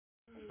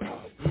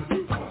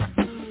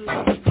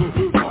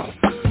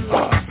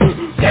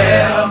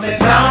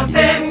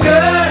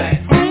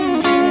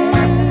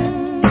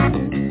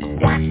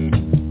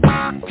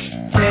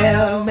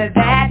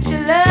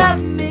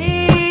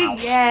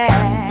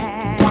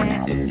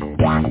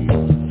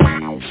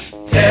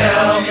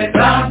me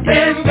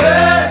something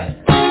good.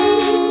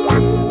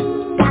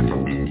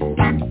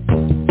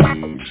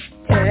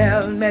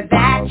 Tell me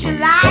that you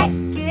like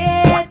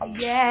it,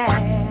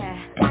 yeah.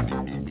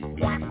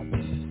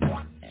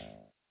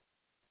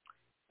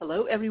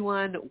 Hello,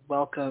 everyone.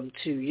 Welcome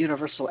to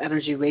Universal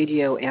Energy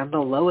Radio and the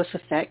L.O.I.S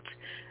Effect.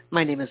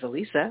 My name is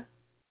Alyssa.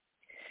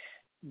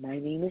 My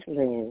name is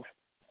Liz.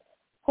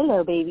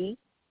 Hello, baby.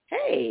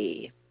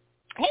 Hey.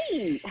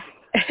 Hey.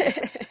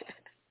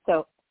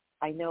 So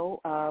I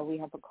know we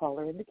have a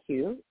caller in the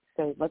queue,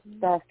 so let's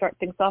start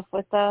things off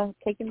with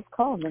taking this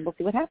call, and then we'll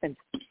see what happens.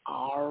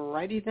 All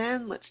righty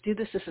then. Let's do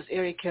this. This is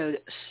area code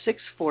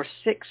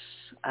 646.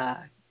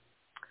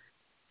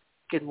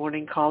 Good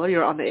morning, caller.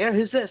 You're on the air.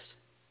 Who's this?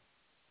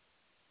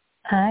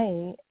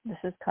 Hi, this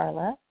is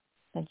Carla.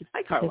 Thank you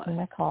for taking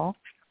my call.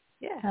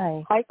 Yeah.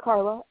 Hi. Hi,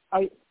 Carla.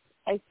 I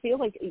feel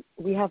like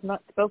we have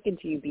not spoken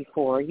to you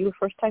before. Are you a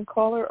first-time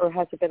caller, or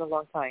has it been a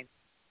long time?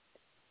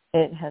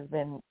 It has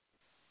been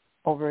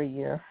over a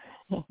year.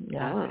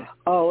 Yeah.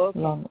 Oh, okay.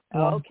 Long.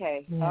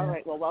 Okay. Yeah. All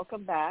right. Well,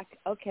 welcome back.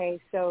 Okay.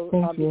 So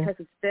Thank you. because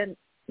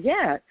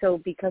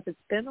it's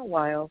been a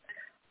while,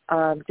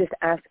 just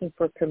asking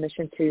for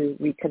permission to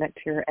reconnect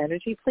to your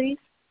energy, please.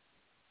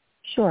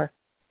 Sure.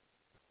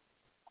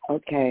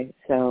 Okay.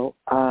 So,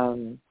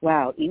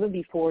 wow, even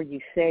before you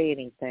say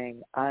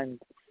anything, I'm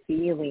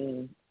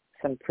feeling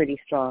some pretty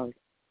strong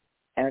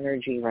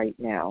energy right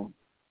now.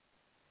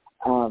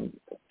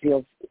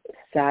 Feels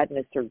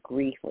sadness or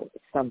grief or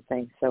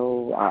something.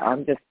 So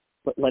I'm just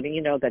letting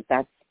you know that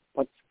that's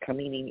what's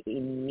coming in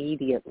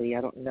immediately.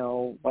 I don't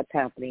know what's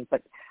happening,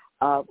 but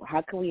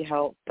how can we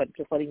help? But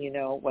just letting you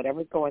know,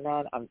 whatever's going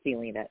on, I'm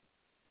feeling it.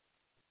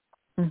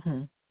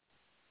 Mhm.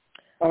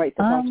 All right.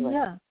 So talk to us.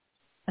 Yeah.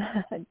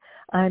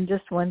 I'm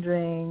just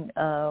wondering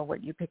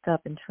what you pick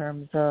up in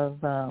terms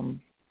of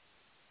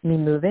me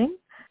moving.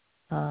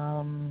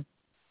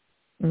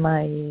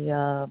 My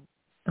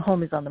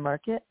home is on the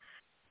market,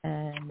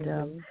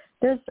 and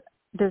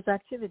there's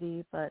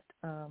activity, but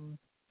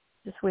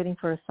just waiting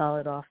for a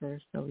solid offer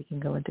so we can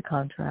go into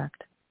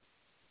contract.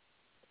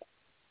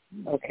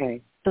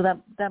 Okay. So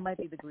that might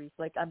be the grief.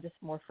 Like, I'm just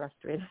more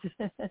frustrated.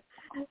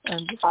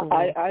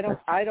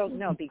 I don't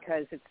know,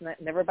 because it's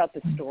never about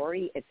the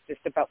story. It's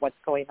just about what's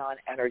going on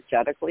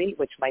energetically,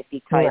 which might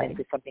be tied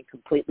into something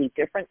completely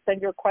different than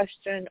your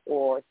question,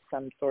 or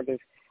some sort of,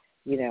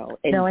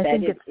 embedded I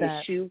think it's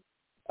issue.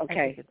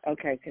 Okay.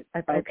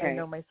 I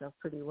know myself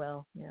pretty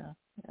well. Yeah.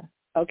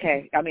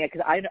 Okay. I mean,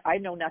 because I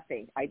know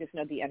nothing. I just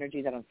know the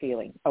energy that I'm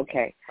feeling.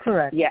 Okay.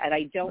 Correct. Yeah, and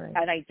I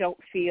don't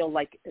feel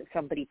like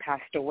somebody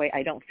passed away.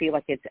 I don't feel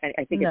like it's.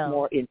 I think it's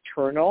more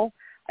internal.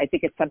 I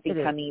think it's something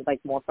coming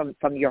like more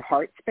from your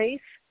heart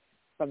space,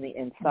 from the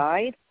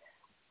inside.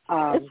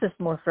 It's just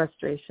more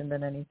frustration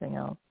than anything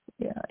else.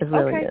 Yeah, it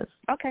really is.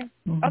 Okay.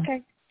 Mm-hmm.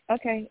 Okay.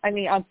 I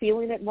mean, I'm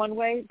feeling it one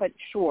way, but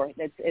sure,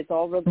 it's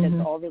all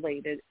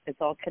related. It's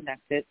all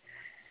connected.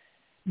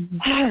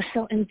 Mm-hmm.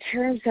 So in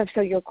terms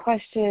of your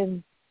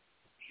question,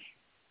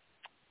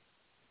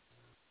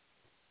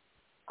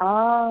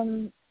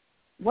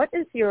 what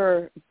is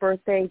your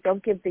birthday?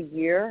 Don't give the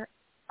year.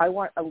 I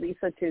want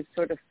Alyssa to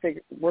sort of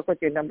work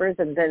with your numbers,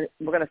 and then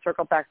we're going to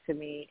circle back to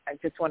me. I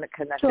just want to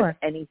connect if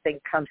anything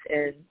comes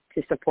in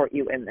to support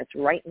you in this.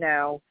 Right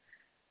now,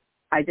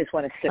 I just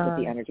want to sit with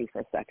the energy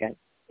for a second.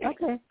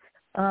 Okay.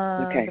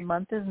 The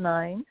month is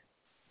 9,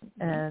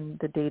 and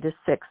the date is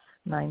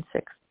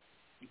 6/9/6.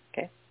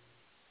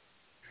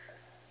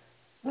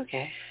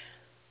 Okay.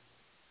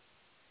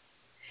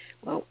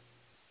 Well,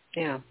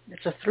 yeah,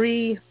 it's a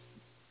 3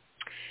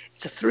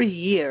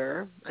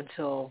 year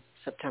until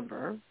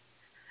September.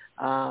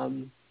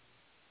 And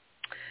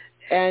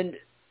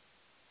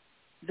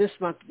this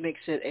month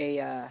makes it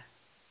a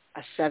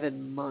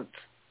 7 month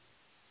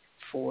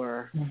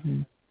for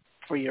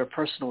your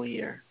personal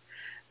year.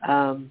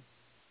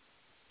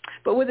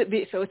 But would it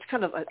be, so it's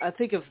kind of, I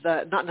think of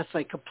the, not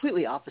necessarily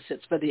completely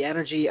opposites, but the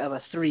energy of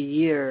a 3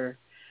 year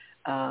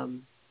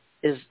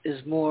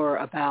is more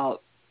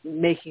about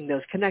making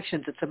those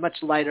connections. It's a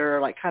much lighter,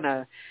 like kind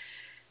of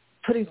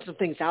putting some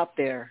things out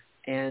there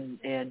and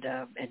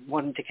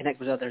wanting to connect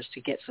with others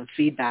to get some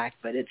feedback.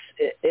 But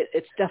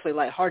it's definitely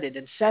lighthearted.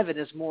 And 7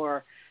 is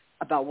more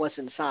about what's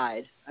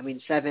inside. I mean,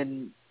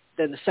 7,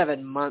 then the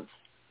 7 month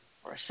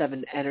or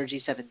 7 energy,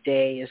 7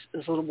 day is a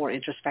little more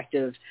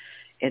introspective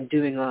and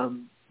doing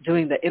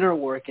the inner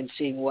work and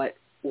seeing what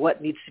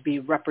needs to be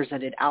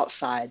represented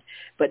outside,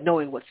 but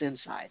knowing what's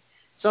inside.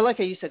 So like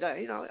you said,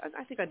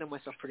 I think I know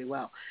myself pretty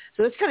well.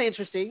 So it's kind of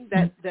interesting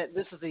that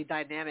this is the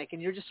dynamic,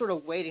 and you're just sort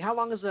of waiting. How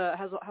long has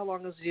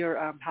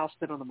your house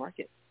been on the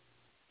market?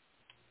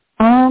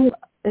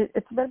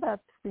 It's been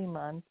about 3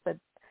 months, but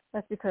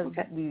that's because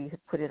we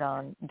had put it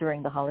on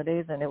during the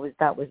holidays, and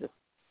that was just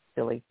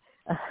silly.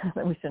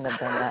 We shouldn't have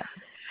done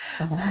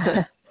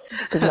that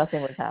because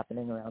nothing was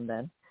happening around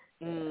then.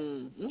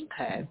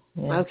 Okay.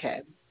 Yeah.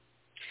 Okay.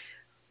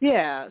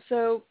 Yeah.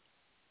 So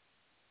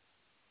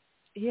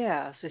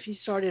if you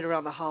started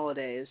around the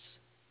holidays,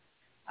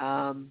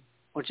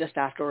 or just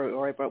after,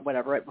 or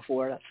whatever, right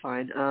before, that's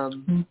fine.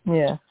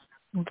 Yeah.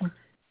 Mm-hmm.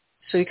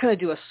 So you kind of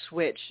do a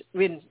switch. I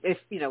mean, if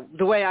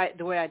the way I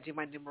do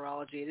my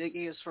numerology, it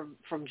goes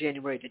from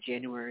January to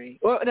January.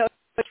 Well, no,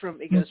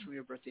 it goes from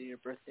your birthday to your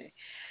birthday.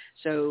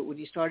 So when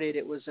you started,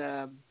 it was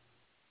a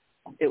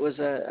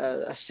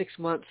 6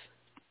 month.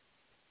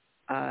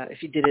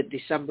 If you did it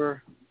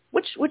December,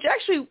 which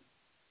actually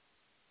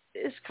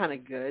is kind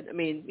of good. I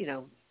mean,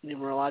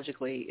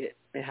 numerologically,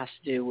 it has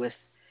to do with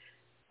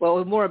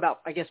more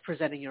about, I guess,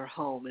 presenting your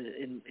home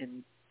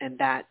and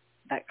that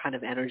kind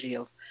of energy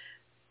of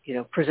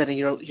presenting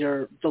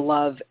the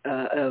love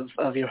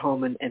of your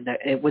home and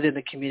within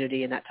the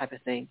community and that type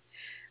of thing.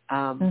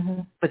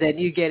 But then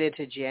you get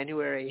into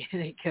January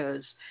and it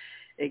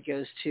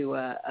goes to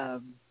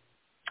a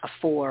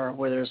 4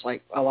 where there's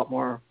like a lot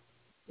more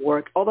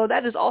work. Although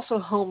that is also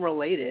home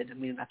related. I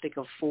mean, I think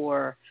of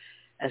 4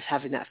 as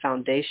having that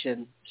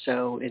foundation.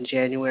 So in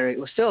January, it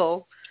was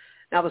still.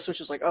 Now the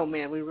switch is like, oh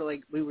man, we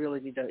really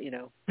need to,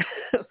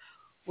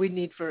 we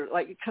need for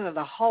like kind of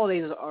the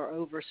holidays are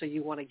over, so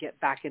you want to get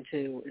back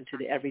into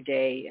the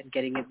everyday and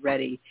getting it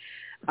ready.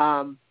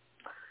 So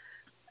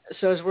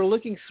as we're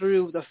looking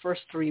through the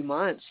first 3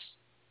 months,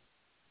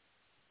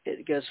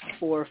 it goes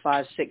 4,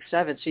 5, 6,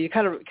 7. So you're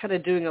kind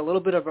of doing a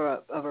little bit of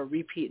a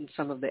repeat in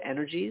some of the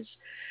energies,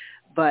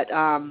 but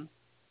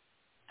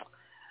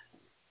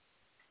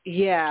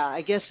yeah,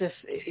 I guess if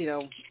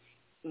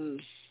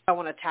I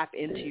want to tap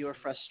into your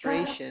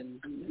frustration,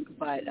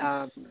 but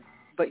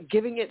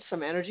giving it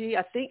some energy.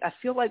 I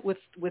feel like with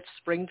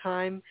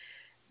springtime,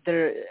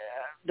 there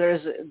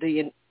is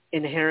the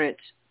inherent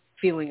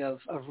feeling of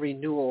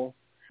renewal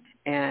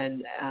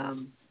and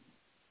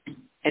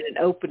an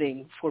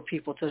opening for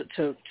people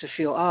to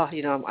feel,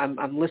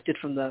 I'm lifted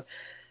from the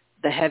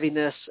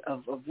heaviness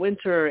of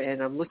winter,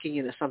 and I'm looking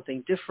into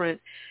something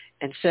different.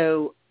 And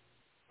so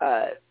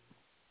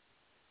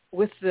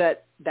with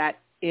that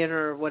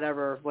inner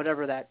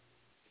whatever that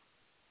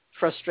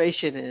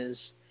frustration is,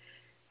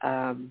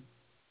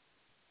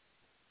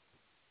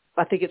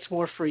 I think it's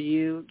more for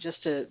you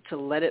just to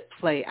let it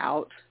play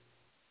out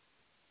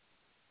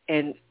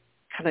and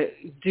kind of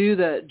do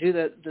the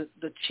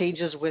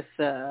changes with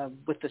the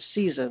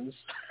seasons.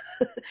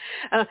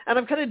 and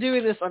I'm kind of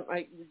doing this.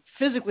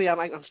 Physically,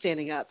 I'm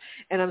standing up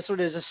and I'm sort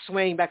of just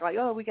swaying back, like,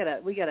 oh, we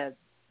gotta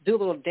do a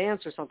little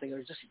dance or something,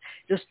 or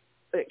just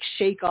like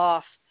shake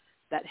off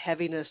that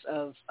heaviness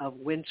of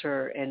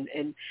winter and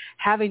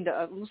having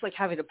to, almost like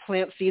having to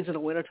plant seeds in the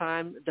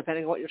wintertime.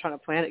 Depending on what you're trying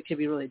to plant, it can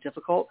be really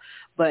difficult,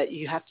 but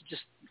you have to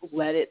just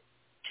let it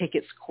take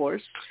its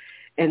course.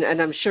 And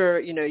I'm sure,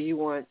 you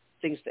want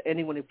things that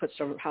anyone who puts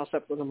their house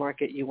up on the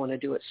market, you want to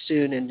do it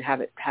soon and have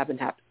it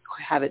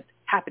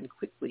happen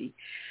quickly.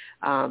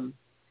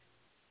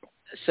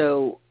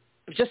 So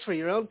just for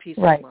your own peace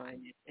of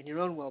mind and your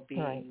own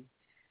well-being,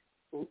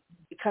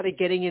 kind of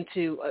getting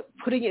into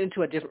putting it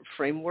into a different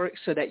framework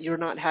so that you're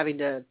not having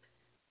to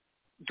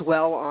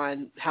dwell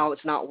on how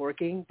it's not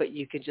working, but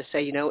you can just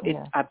say,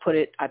 I put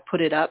it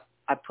up,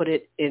 I put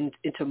it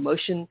into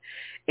motion,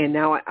 and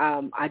now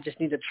I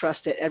just need to trust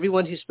that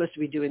everyone who's supposed to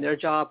be doing their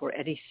job or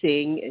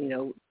anything,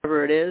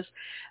 whatever it is,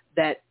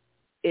 that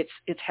it's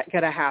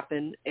going to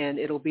happen and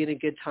it'll be in a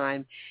good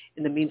time.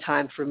 In the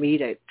meantime, for me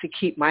to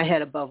keep my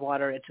head above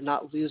water and to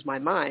not lose my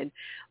mind,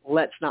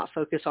 let's not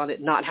focus on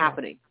it not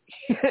happening.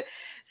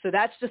 So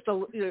that's just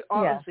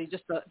honestly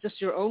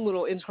just your own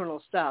little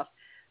internal stuff.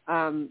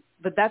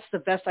 But that's the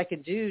best I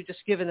could do, just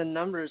given the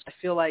numbers. I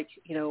feel like,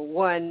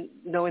 one,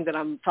 knowing that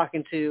I'm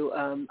talking to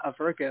a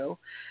Virgo,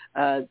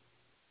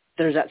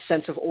 there's that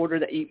sense of order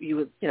that you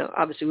would,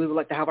 obviously we would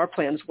like to have our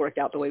plans work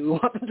out the way we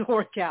want them to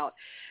work out.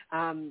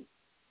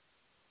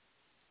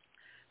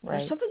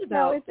 There's something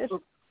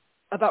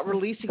about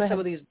releasing some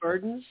of these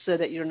burdens so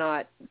that you're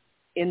not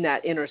in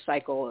that inner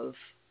cycle of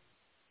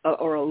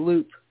or a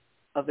loop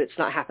of it's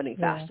not happening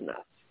fast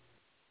enough.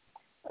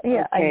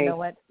 Yeah, okay. I know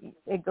what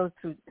it goes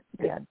through.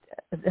 Yeah,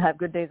 have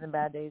good days and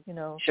bad days.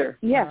 Sure.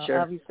 Yeah, sure.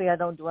 Obviously, I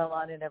don't dwell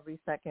on it every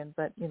second,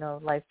 but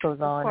life goes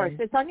on. Of course,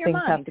 and it's on your things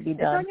mind. Have to be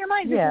done. It's on your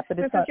mind. Yeah,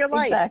 this is your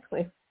life.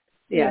 Exactly.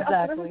 Yeah,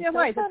 exactly. This is your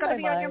life. It's going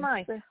to be on your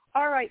mind.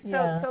 All right.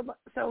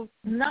 So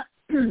not.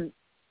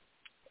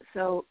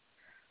 So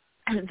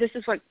this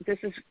is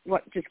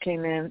what just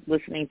came in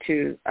listening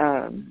to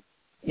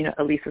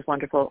Alyssa's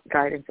wonderful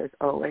guidance as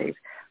always.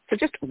 So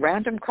just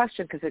random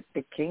question, because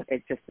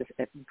this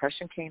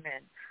impression came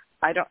in.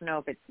 I don't know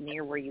if it's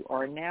near where you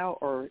are now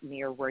or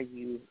near where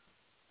you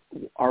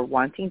are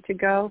wanting to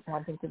go.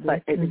 Wanting to be.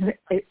 But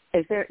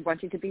is there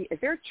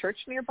a church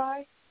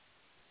nearby?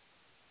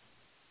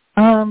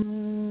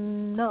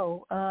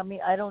 No. I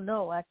mean, I don't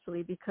know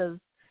actually, because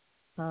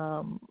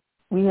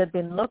we had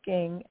been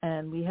looking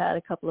and we had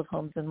a couple of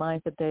homes in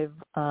mind, but they've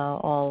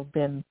all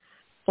been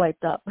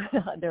swiped up.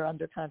 They're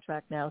under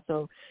contract now.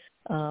 So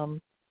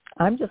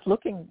I'm just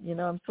looking,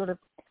 I'm sort of.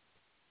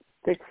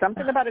 There's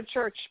something about a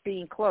church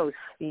being close.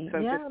 I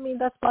mean,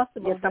 that's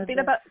possible. Yeah, something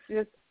about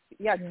so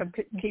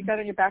keep that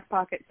in your back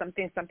pocket.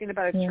 Something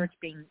about a church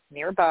being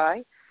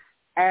nearby.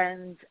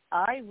 And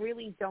I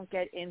really don't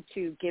get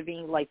into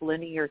giving like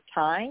linear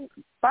time,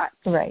 but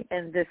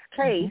in this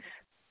case,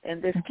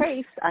 in this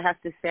case, I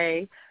have to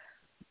say,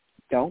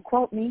 don't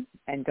quote me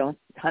and don't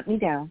hunt me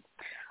down.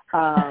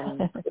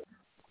 So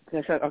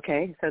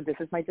this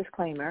is my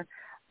disclaimer.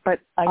 But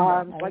I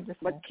know,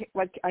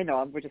 I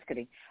know, we're just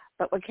kidding.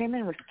 But what came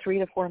in was 3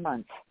 to 4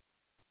 months.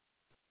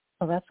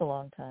 Oh, that's a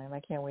long time. I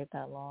can't wait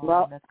that long.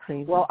 Well, that's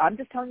crazy. Well, I'm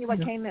just telling you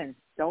what came in.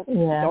 Don't.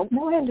 No,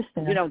 I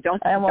understand.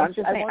 I'm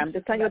just saying. I'm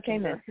just telling you what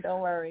came in.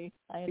 Don't worry.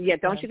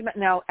 Don't shoot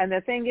now. And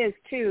the thing is,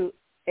 too,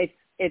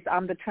 it's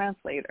I'm the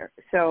translator,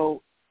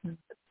 so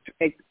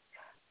it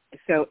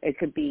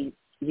could be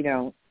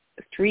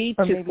 3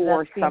 to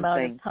 4 something.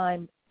 Amount of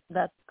time.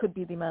 That could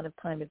be the amount of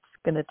time it's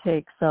going to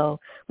take. So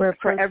we're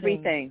approaching, for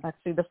everything.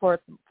 Actually,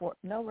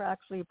 we're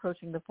actually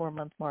approaching the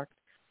 4-month mark.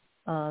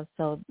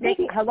 So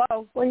maybe. Hello.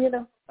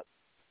 Well,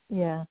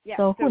 Yeah.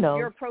 So who knows?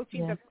 You're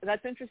approaching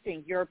that's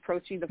interesting. You're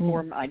approaching the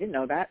 4 months. I didn't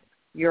know that.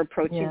 You're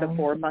approaching the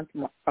 4 month.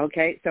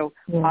 Okay. So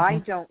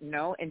I don't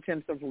know in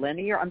terms of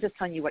linear. I'm just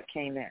telling you what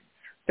came in.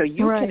 So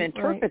you can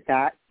interpret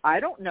that. I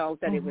don't know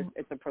that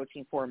it's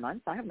approaching 4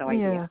 months. I have no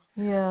idea.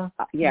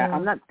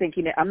 I'm not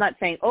thinking it. I'm not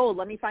saying,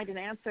 let me find an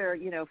answer,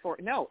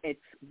 no, it's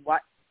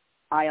what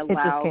I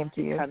allow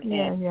to come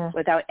in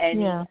without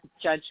any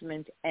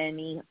judgment,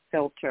 any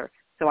filter.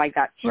 So I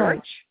got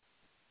church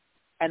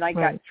and I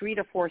got 3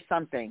 to 4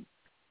 something.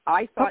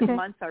 I thought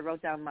months, I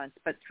wrote down months,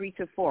 but 3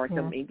 to 4.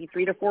 So maybe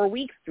 3 to 4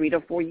 weeks, 3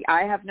 to 4.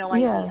 I have no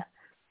idea.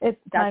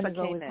 Time is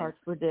always hard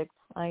to predict.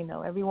 I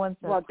know. Everyone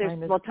says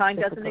time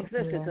doesn't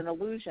exist. It's an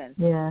illusion.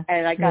 Yeah.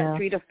 And I got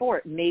 3 to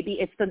 4. Maybe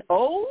it's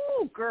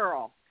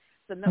girl.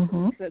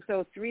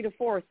 So 3 to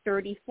 4,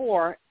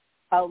 34.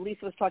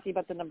 Lisa was talking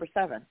about the number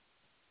 7.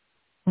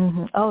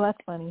 Mm-hmm. Oh, that's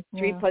funny.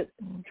 3 plus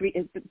 3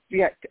 is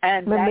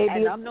and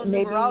I'm no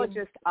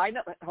numerologist. I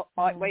know.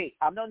 Wait,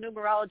 I'm no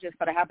numerologist,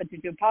 but I happen to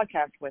do a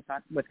podcast with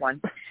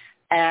one.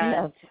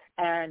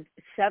 And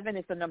 7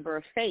 is the number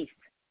of faith,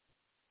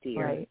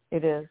 dear. Right.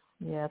 It is.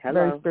 Yeah, it's a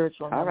very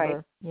spiritual number. All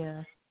right.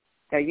 Yeah.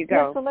 There you go.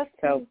 Yeah, so let's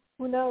see.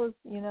 Who knows?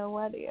 You know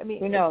what? I mean,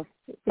 who knows?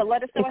 But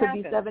let us know what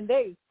happens. It could be 7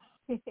 days.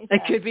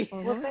 It could be.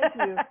 Well, thank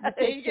you.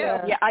 There you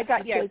go. Yeah, I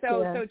got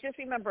So just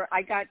remember,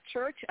 I got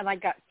church and I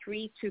got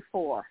 3 to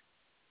 4,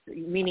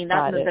 meaning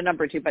not the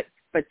number 2, but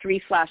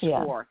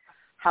 3/4.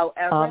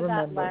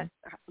 However,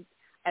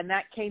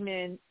 that came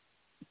in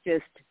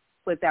just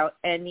without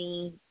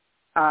any,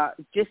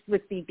 just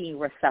with me being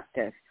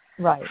receptive.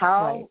 Right.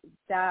 How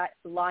that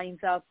lines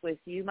up with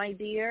you, my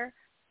dear,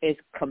 is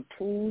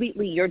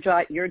completely you're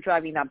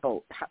driving that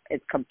boat.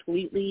 It's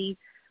completely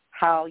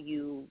how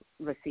you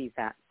receive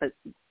that. But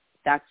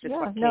that's just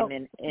what came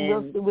in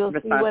we'll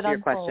response see what to your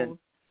unfolds. question.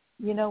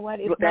 You know what?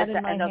 It's not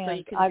in my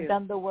hands. I've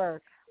done the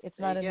work. It's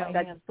not in my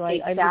hands. So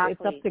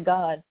it's up to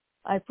God.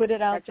 I put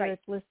it out there.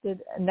 It's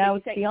listed. And now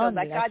it's beyond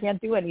me. I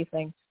can't do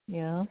anything.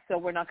 Yeah. So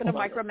we're not going to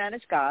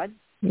micromanage God.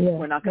 Yeah,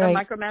 we're not going to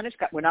micromanage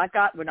God. We're not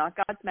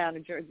God's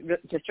manager,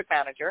 district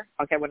manager.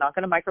 Okay, we're not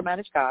going to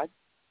micromanage God.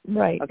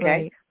 Right. Okay,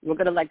 right. We're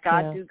going to let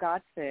God do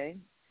God's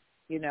thing.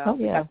 We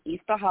got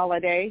Easter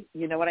holiday.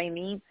 You know what I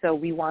mean? So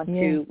we want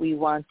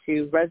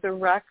to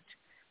resurrect.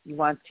 We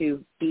want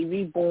to be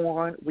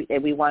reborn.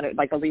 We want to,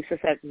 like Alyssa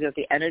said,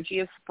 the energy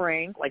of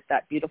spring, like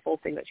that beautiful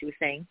thing that she was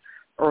saying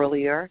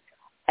earlier,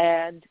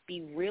 and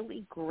be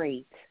really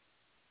great.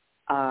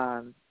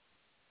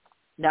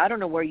 Now, I don't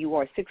know where you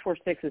are.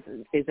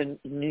 646 is a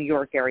New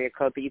York area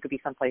code, but you could be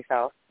someplace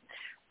else.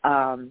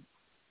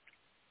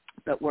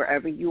 But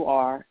wherever you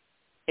are,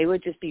 it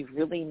would just be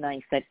really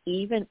nice that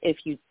even if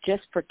you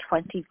just for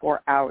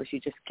 24 hours, you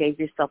just gave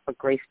yourself a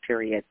grace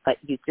period, but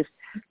you just,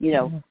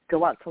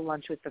 go out to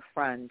lunch with a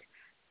friend,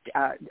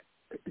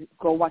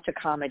 go watch a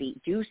comedy,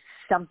 do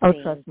something.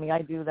 Oh, trust me,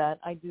 I do that.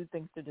 I do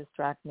things to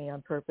distract me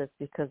on purpose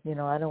because,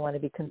 I don't want to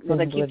be consumed with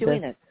then keep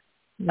doing it.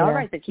 Yeah, all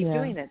right, then keep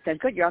doing it. Then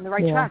good, you're on the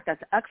right track.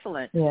 That's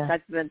excellent. Yeah.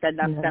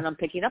 Then I'm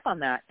picking up on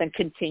that. Then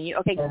continue.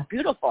 Okay,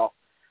 beautiful.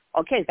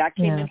 Okay, that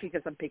came in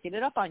because I'm picking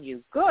it up on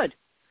you. Good.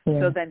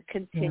 Yeah. So then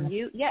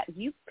continue. Yeah,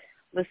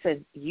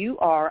 listen, you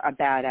are a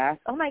badass.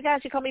 Oh my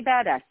gosh, you called me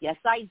badass. Yes,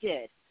 I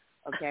did.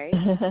 Okay.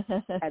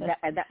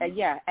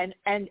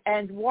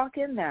 and walk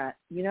in that,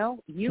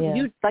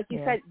 you like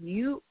you said,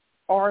 you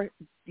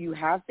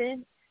have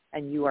been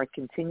and you are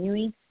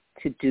continuing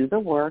to do the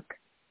work.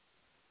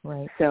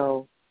 Right.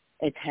 So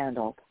it's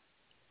handled.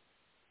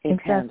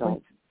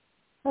 Handled.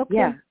 Okay.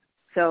 Yeah.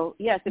 So,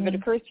 yes, if it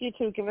occurs to you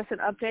to give us an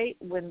update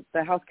when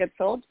the house gets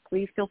sold,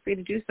 please feel free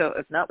to do so.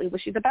 If not, we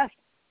wish you the best.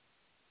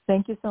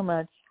 Thank you so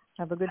much.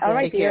 Have a good day. All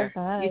right, dear.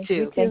 Bye. You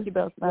too. Thank you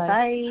both.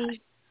 Bye.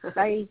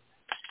 Bye.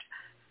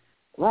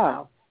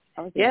 Wow.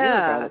 That was a year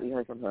ago that we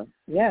heard from her.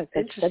 Yeah,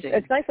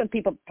 it's nice when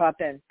people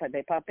pop in. A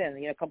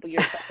couple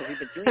years because we've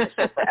been doing this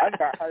show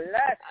forever.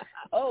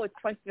 Oh, it's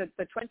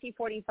the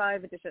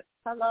 2045 edition.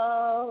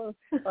 Hello,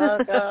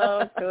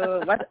 welcome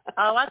to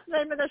what's the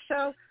name of the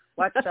show?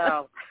 What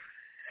show?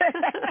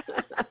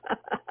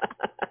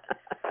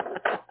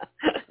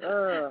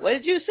 What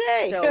did you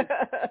say? So,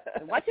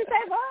 what you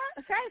say?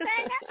 What? Say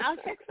that? I'm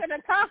fixing to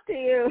talk to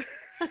you.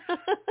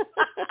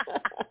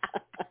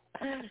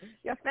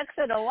 You're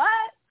fixing to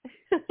what?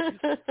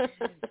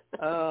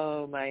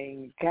 Oh,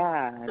 my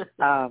God.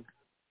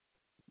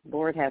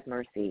 Lord have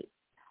mercy.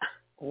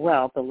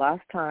 Well, the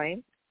last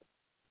time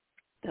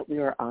that we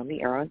were on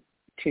the air on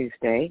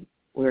Tuesday,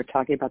 we were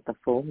talking about the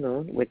full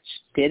moon,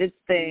 which did its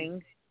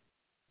thing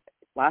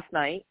last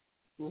night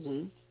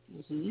to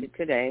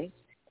today.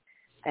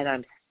 And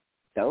I'm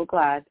so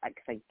glad,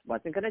 because I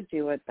wasn't going to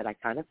do it, but I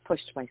kind of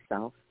pushed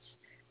myself.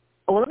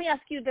 Oh, well, let me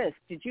ask you this.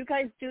 Did you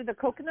guys do the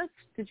coconuts?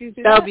 Did you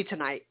do that? That'll be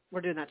tonight.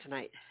 We're doing that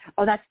tonight.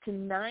 Oh, that's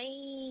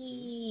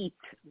tonight.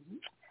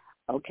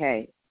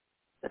 Okay.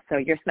 So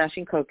you're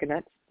smashing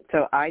coconuts.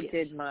 So I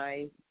did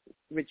my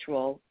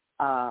ritual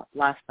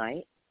last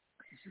night,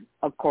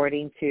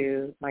 according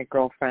to my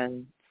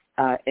girlfriend's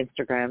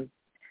Instagram.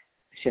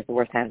 She has the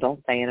worst handle,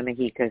 Diana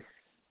Mejica's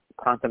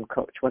Quantum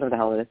Coach, whatever the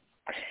hell it is.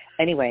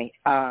 Anyway,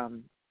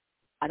 and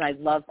I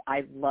loved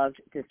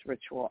this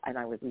ritual, and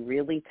I was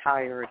really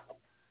tired,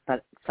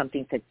 but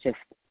something said, just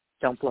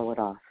don't blow it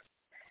off.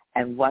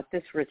 And what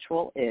this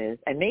ritual is,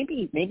 and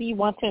maybe you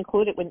want to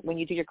include it when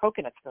you do your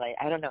coconuts tonight,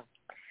 I don't know.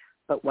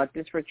 But what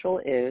this ritual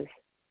is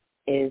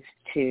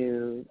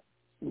to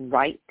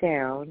write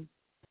down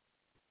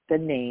the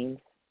names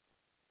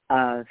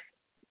of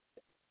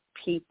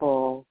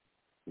people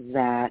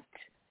that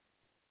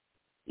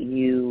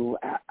you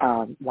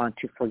want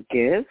to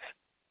forgive,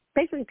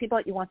 basically people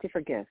that you want to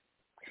forgive.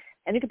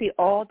 And it could be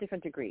all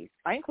different degrees.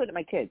 I included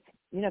my kids,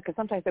 because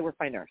sometimes they work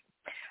my nerves.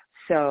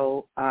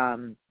 So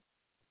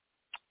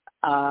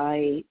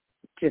I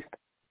just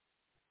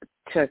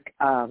took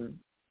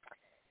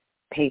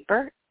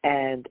paper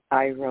and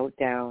I wrote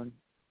down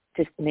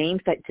just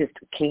names that just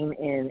came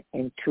in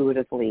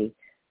intuitively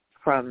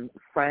from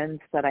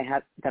friends that I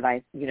had,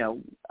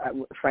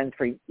 friends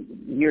for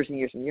years and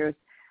years and years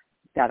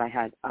that I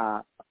had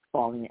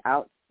falling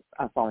out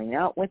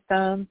with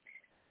them,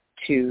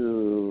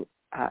 to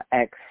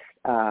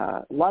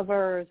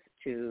ex-lovers,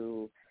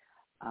 to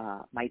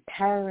my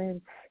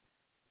parents.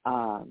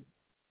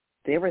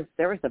 There was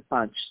a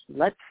bunch.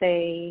 Let's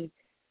say,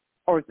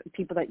 or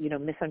people that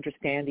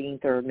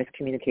misunderstandings or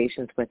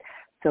miscommunications with.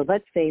 So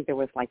let's say there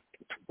was like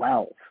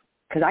 12,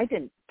 because I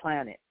didn't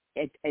plan it.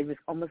 It was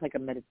almost like a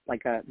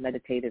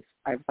meditative.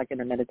 I was like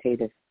in a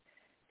meditative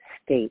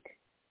state.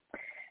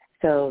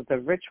 So the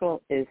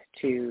ritual is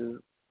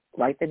to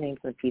write the names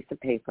on a piece of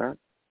paper,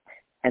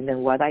 and then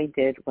what I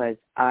did was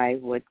I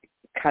would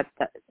cut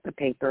the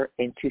paper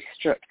into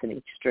strips, and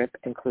each strip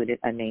included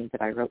a name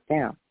that I wrote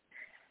down.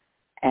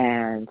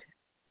 And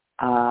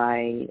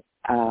I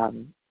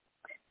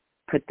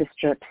put the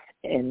strips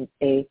in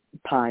a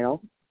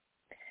pile,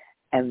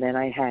 and then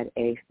I had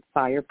a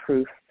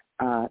fireproof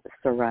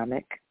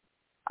ceramic.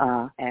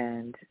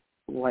 And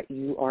what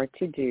you are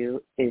to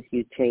do is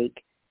you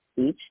take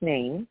each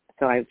name.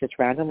 So I just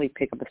randomly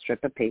pick up a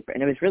strip of paper,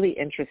 and it was really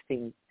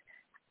interesting,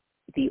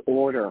 the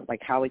order,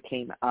 like how it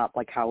came up,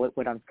 like how it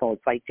would unfold.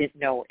 So I didn't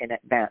know in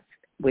advance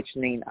which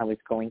name I was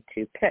going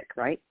to pick,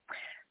 right?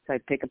 So I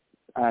pick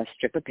a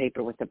strip of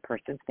paper with the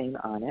person's name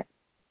on it,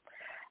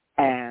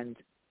 and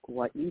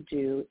what you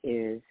do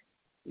is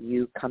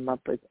you come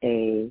up with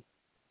a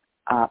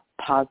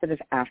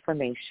positive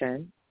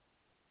affirmation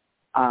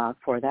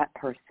for that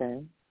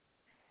person,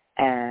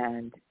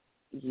 and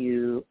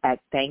you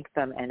thank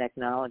them and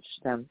acknowledge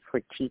them for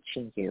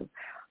teaching you.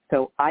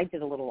 So I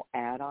did a little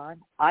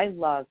add-on. I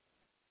love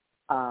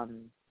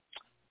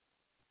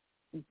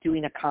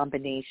doing a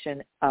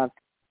combination of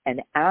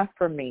an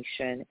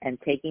affirmation and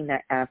taking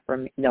that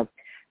affirmation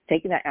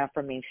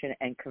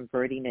and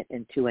converting it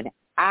into an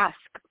ask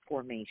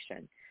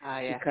formation,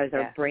 because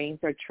our brains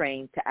are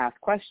trained to ask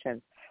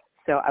questions.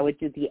 So I would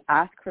do the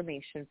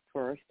affirmation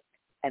first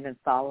and then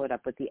follow it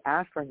up with the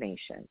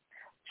affirmation.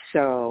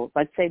 So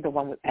let's say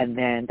and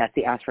then that's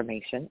the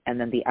affirmation, and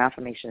then the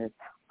affirmation is,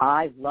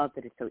 I love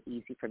that it's so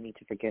easy for me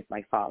to forgive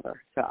my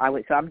father. So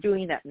I'm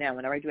doing that now.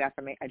 Whenever I do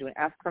affirmation, I do an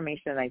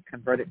affirmation and I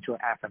convert it to an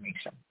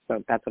affirmation.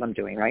 So that's what I'm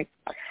doing, right?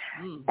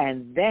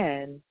 And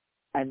then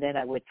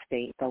I would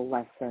state the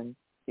lesson.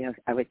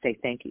 I would say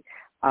thank you.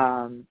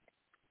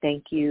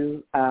 Thank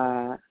you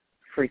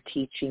for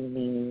teaching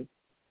me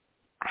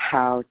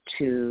how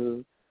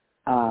to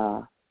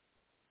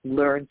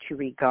learn to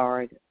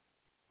regard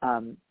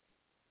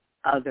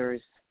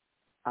others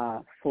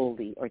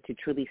fully, or to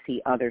truly see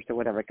others, or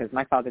whatever, because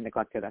my father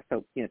neglected us.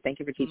 So, thank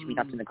you for teaching me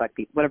not to neglect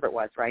people, whatever it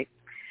was, right?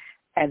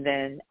 And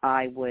then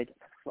I would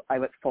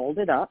fold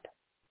it up,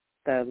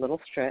 the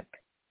little strip,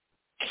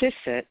 kiss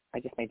it, I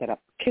just made that up,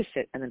 kiss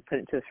it, and then put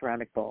it into a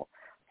ceramic bowl.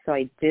 So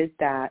I did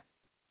that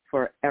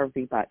for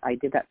everybody.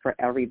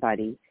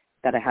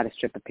 That I had a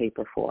strip of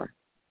paper for.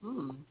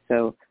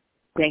 So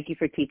thank you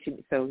for teaching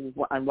me. So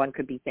one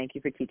could be, thank you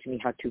for teaching me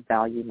how to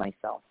value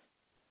myself.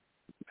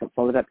 So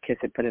fold it up, kiss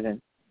it, put it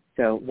in.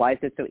 So why is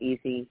it so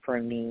easy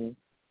for me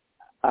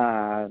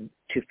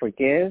to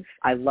forgive?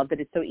 I love that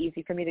it's so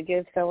easy for me to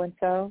give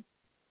so-and-so.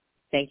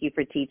 Thank you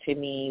for teaching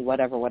me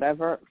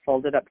whatever.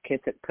 Fold it up, kiss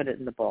it, put it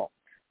in the bowl.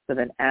 So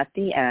then at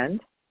the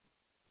end,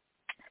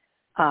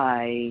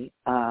 I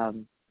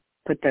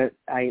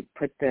I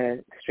put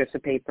the strips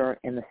of paper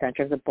in the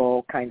center of the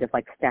bowl, kind of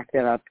like stacked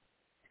it up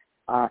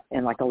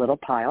in like a little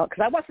pile.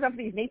 Because I watched enough of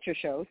these nature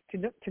shows to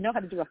know how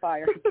to do a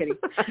fire. I'm kidding.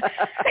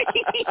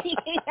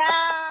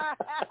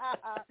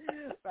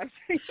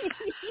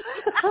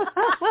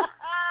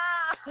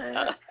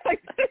 I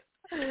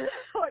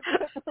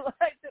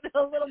did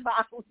a little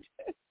mound.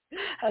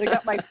 I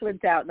got my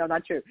flint out. No,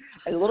 not true.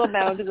 A little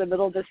mound in the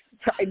middle of this.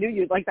 I knew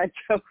you'd like that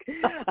joke.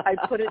 I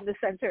put it in the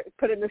center.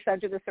 Put it in the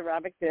center of the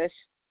ceramic dish,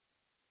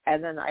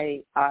 and then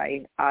I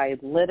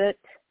lit it,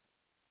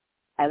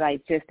 and I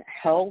just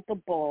held the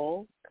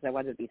bowl because I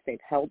wanted to be safe.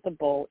 Held the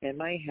bowl in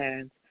my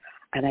hands,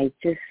 and I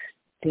just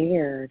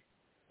stared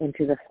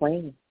into the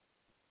flame.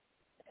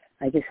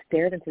 I just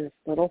stared into this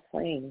little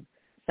flame.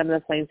 Some of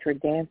the flames were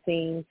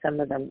dancing, some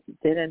of them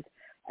didn't,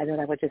 and then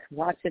I would just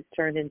watch it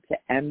turn into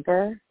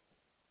ember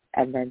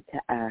and then to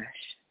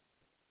ash.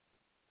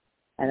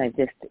 And I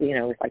just,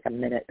 it was like a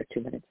minute or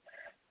 2 minutes.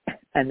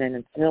 And then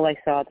until I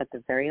saw that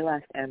the very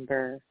last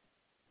ember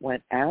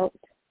went out,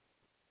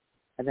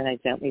 and then I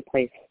gently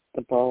placed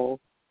the bowl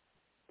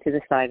to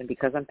the side, and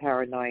because I'm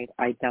paranoid,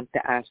 I dumped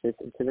the ashes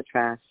into the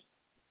trash,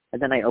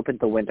 and then I opened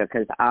the window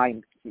because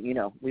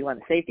we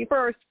want safety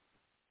first.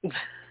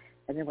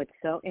 And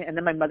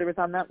then my mother was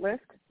on that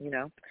list,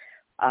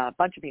 a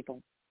bunch of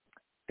people.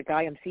 The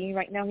guy I'm seeing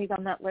right now, he's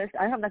on that list.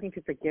 I have nothing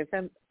to forgive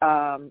him,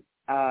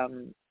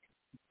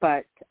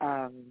 but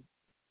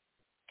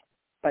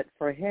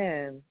for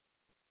him,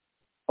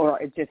 or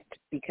just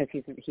because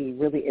he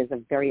really is a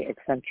very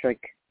eccentric,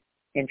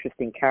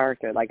 interesting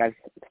character. Like, I'm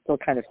still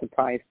kind of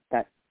surprised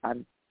that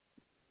I'm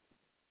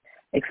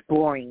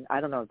exploring.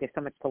 I don't know. There's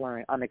so much to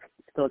learn. I'm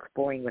still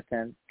exploring with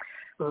him.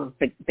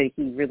 But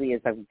he really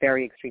is a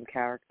very extreme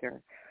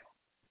character.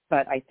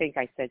 But I think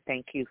I said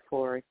thank you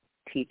for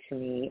teaching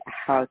me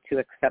how to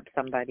accept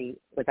somebody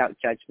without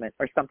judgment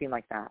or something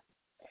like that.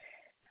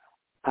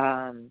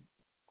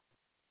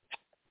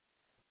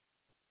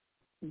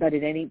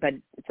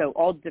 So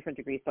all different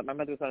degrees, but my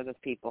mother was one of those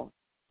people.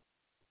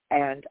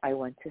 And I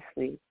went to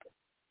sleep.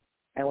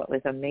 And what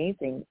was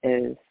amazing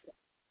is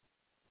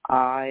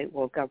I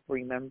woke up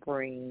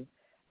remembering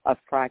a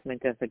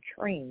fragment of a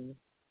dream.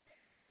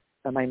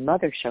 And my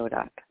mother showed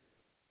up.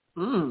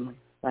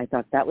 I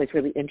thought that was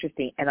really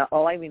interesting. And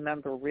all I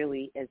remember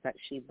really is that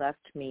she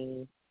left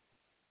me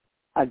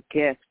a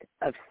gift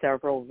of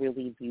several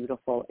really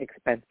beautiful,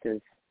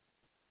 expensive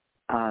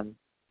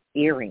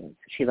earrings.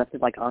 She left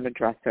it like on a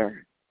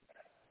dresser.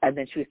 And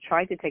then she was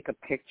trying to take a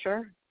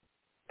picture,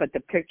 but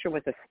the picture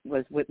was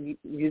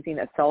using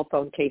a cell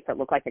phone case that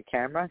looked like a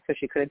camera, so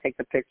she couldn't take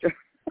the picture.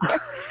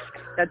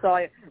 That's all.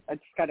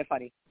 It's kind of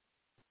funny.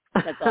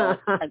 That's all.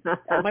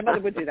 And my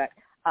mother would do that.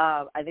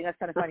 I think that's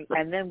kind of funny.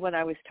 And then when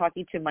I was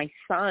talking to my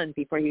son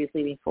before he was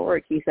leaving for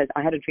work, he said,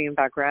 I had a dream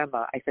about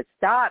Grandma. I said,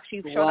 stop.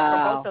 She showed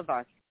up for both of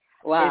us.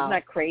 Wow. Isn't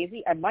that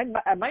crazy? And my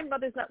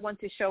mother's not one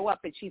to show up,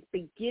 but she's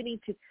beginning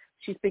to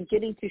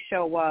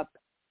show up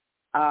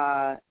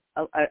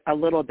a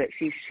little bit.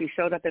 She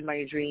showed up in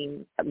my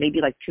dream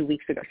maybe like 2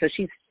 weeks ago. So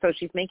she's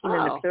making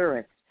an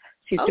appearance.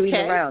 She's doing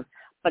the rounds.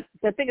 But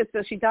the thing is,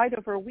 so she died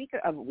over a week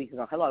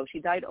ago. Hello. She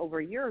died over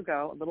a year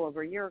ago, a little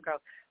over a year ago.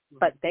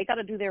 But they got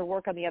to do their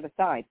work on the other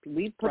side.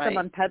 We put them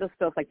on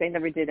pedestals like they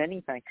never did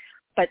anything.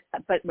 But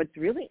what's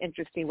really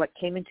interesting, what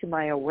came into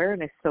my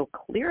awareness so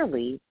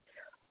clearly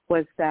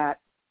was that,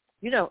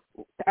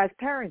 as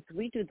parents,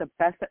 we do the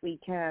best that we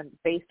can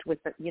based with,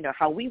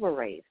 how we were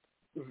raised.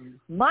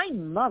 Mm-hmm. My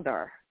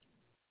mother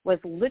was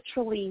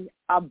literally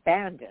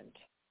abandoned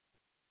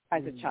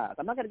as a child.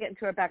 I'm not going to get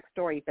into her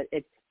backstory, but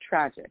it's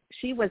tragic.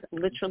 She was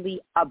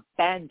literally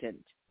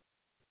abandoned.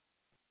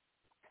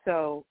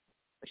 So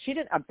she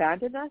didn't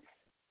abandon us,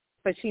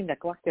 but she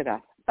neglected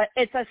us. But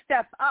it's a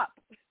step up.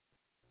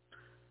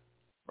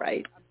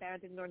 Right.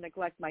 Abandon or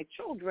neglect my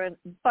children.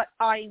 But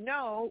I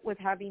know with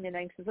having an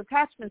anxious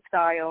attachment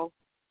style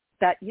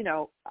that,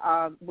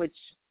 which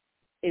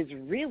is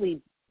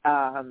really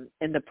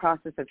in the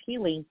process of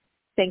healing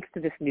thanks to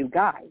this new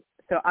guy.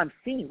 So I'm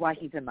seeing why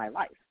he's in my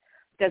life.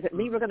 Does it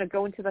mean we're going to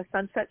go into the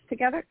sunset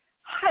together?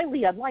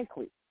 Highly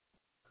unlikely,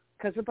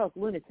 because we're both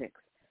lunatics.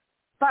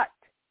 But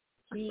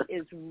he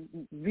is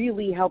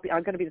really helping.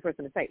 I'm going to be the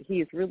person to say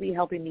he is really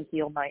helping me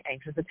heal my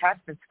anxious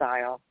attachment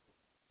style,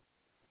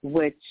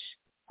 which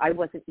I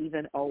wasn't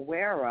even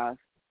aware of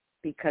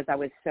because I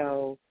was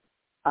so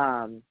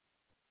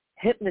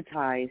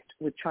hypnotized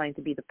with trying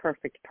to be the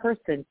perfect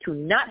person to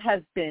not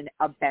have been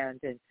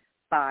abandoned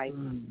by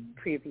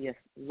previous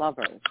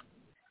lovers.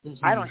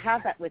 Mm-hmm. I don't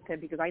have that with him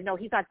because I know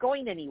he's not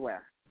going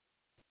anywhere.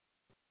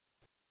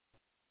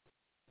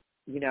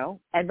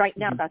 And right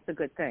now that's a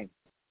good thing.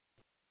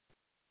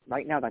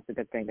 Right now that's a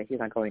good thing that he's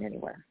not going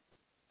anywhere.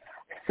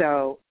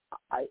 So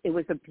it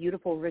was a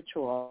beautiful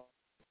ritual,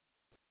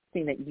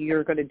 seeing that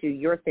you're going to do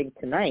your thing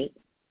tonight,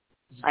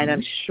 and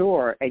I'm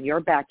sure in your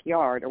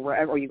backyard or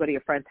wherever, or you go to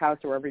your friend's house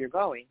or wherever you're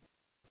going.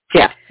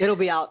 Yeah, it'll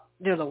be out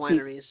near the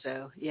wineries,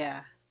 so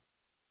yeah.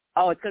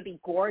 Oh, it's going to be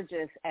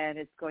gorgeous, and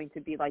it's going to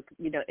be like,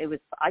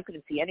 I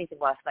couldn't see anything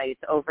last night.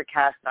 It's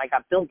overcast, and I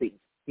got buildings,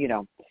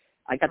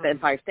 I got the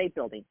Empire State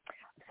Building.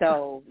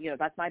 So,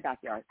 that's my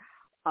backyard.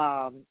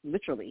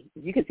 Literally.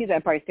 You can see the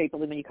Empire State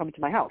Building when you come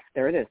into my house.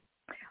 There it is.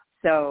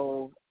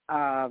 So,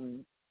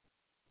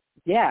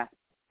 yeah.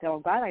 So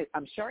I'm glad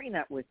I'm sharing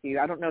that with you.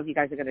 I don't know if you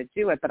guys are going to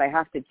do it, but I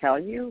have to tell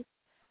you,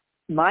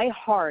 my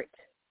heart,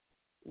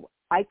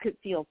 I could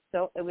feel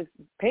it was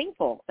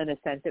painful in a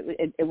sense.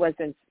 It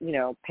wasn't,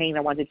 pain I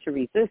wanted to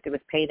resist. It was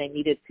pain I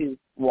needed to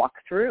walk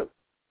through.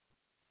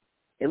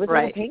 It was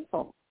really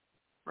painful,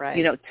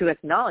 right? To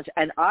acknowledge.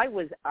 And I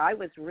was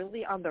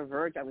really on the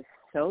verge. I was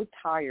so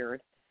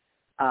tired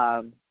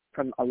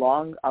from a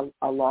long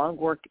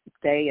work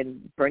day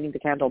and burning the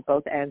candle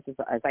both ends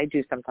as I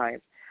do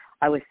sometimes.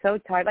 I was so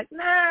tired. Like,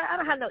 nah, I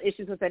don't have no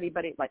issues with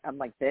anybody. Like, I'm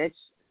like, bitch,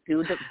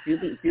 do it,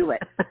 do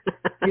it.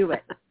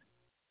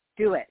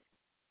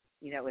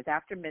 It was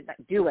after midnight.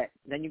 Do it.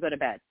 Then you go to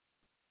bed.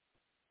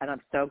 And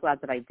I'm so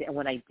glad that I did. And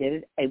when I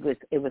did, it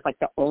was like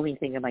the only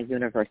thing in my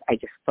universe. I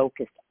just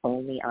focused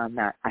only on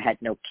that. I had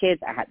no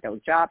kids. I had no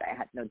job. I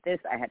had no this.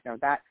 I had no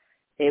that.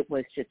 It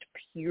was just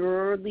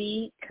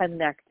purely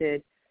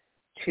connected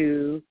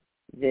to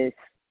this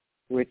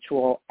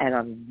ritual. And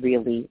I'm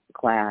really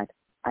glad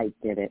I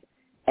did it.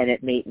 And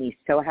it made me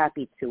so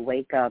happy to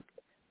wake up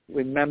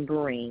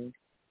remembering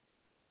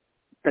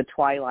the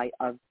twilight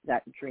of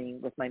that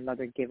dream with my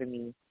mother giving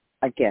me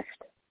a gift.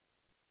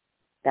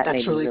 That That's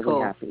made me really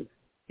cool. happy.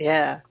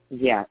 Yeah.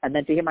 Yeah. And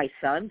then to hear my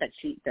son that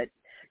she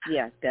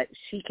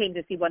came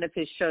to see one of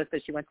his shows,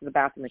 but she went to the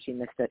bathroom and she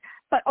missed it.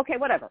 But okay,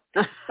 whatever.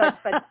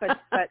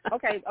 But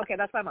okay,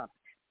 that's my mom.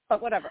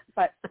 But whatever.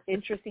 But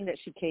interesting that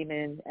she came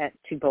in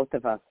to both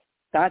of us.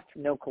 That's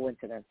no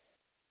coincidence.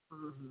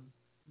 Mm-hmm.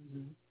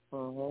 Mm-hmm.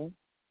 Mm-hmm.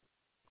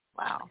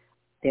 Wow.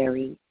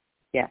 Very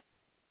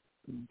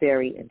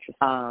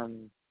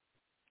interesting.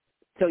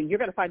 So you're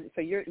gonna find.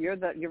 So you're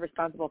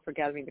responsible for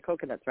gathering the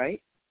coconuts,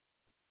 right?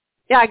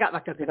 Yeah, I got my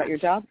coconuts. Is that your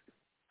job?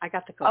 I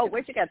got the coconuts. Oh,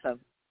 where'd you get them?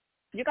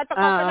 You got the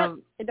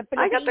coconuts in the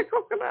Philippines? I got the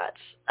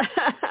coconuts.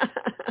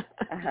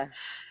 Uh-huh.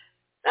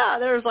 No,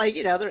 there's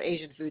there are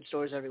Asian food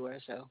stores everywhere.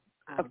 So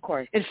of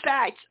course. In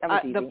fact,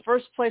 the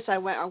first place I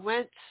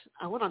went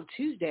on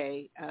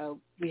Tuesday.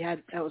 We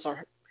had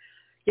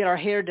our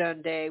hair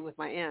done day with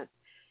my aunt,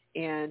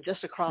 and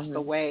just across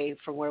the way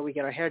from where we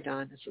get our hair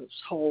done is this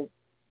whole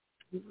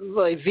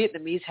really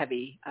Vietnamese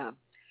heavy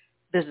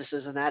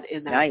businesses in that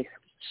nice.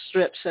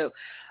 strip. So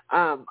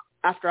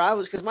after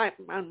because mine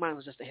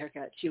was just a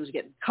haircut. She was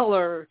getting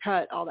color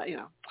cut, all that,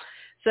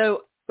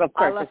 So of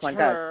course, I left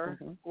her,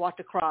 walked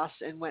across,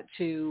 and went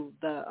to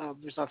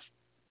there's a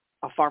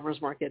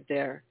farmer's market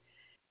there.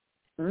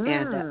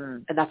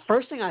 And the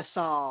first thing I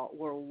saw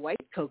were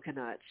white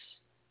coconuts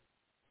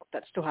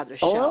that still have their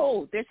shell.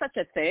 Oh, there's such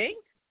a thing?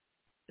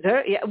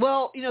 They're it's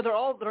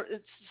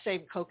the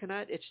same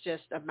coconut. It's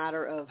just a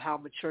matter of how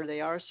mature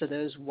they are. So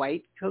those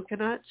white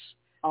coconuts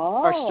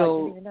I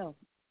didn't even know.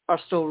 Are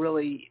still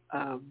really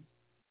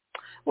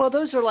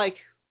those are like,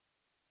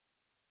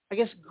 I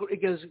guess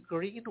it goes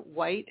green,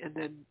 white, and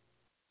then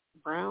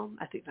brown.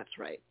 I think that's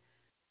right.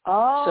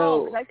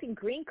 Oh, because I've seen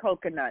green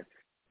coconuts.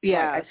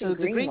 Yeah, right, so the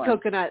green ones.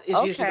 coconut is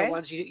usually the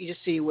ones you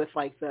just see with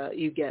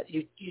you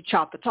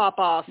chop the top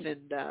off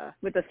and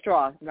with a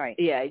straw, right?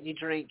 Yeah, and you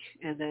drink,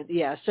 and then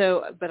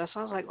but I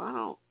was like,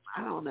 well,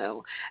 I don't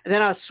know. And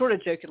then I was sort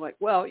of joking, like,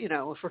 well,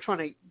 if we're trying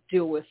to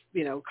deal with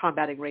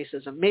combating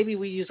racism, maybe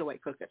we use a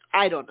white coconut.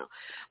 I don't know,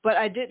 but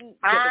I didn't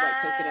get the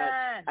white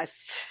coconuts.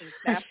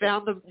 I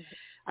found them.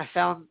 I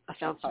found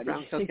some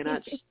brown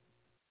coconuts.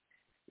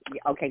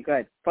 Okay,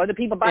 good. For the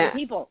people, by the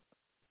people.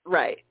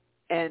 Right.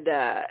 And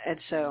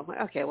so I'm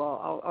like, okay,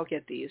 well, I'll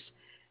get these.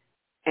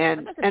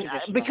 And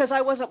because I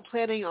wasn't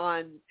planning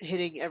on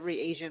hitting every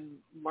Asian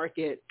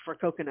market for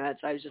coconuts,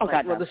 I was just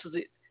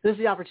this is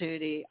the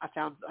opportunity. I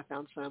found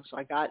some, so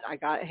I got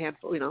a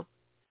handful.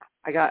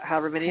 I got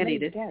however many I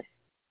needed.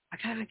 I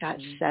kind of got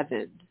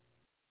 7.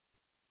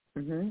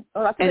 Mm-hmm.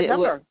 Oh, that's a good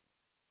number.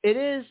 It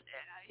is,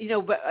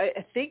 but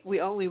I think we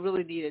only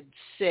really needed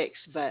 6.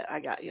 But I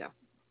got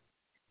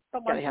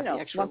But gotta have the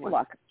extra one for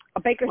luck. A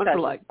baker's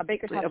dozen. A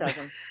baker's half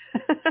dozen.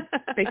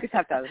 Baker's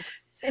half dozen.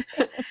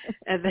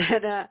 And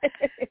then,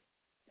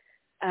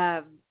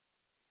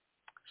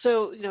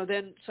 so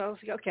I was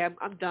like, okay,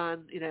 I'm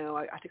done.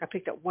 I think I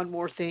picked up one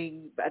more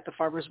thing at the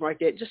farmer's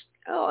market. Just,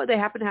 they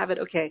happen to have it.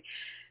 Okay.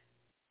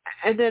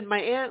 And then my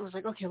aunt was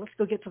like, okay, let's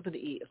go get something to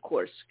eat, of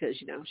course, because,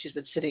 she's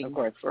been sitting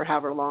for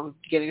however long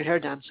getting her hair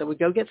done. So we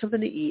go get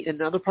something to eat in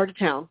another part of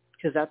town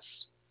because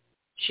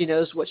she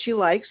knows what she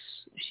likes.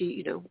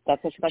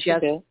 That's what she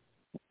do.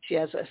 She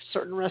has a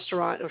certain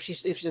restaurant, or if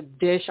she's a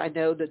dish, I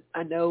know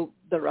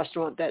the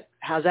restaurant that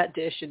has that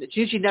dish, and it's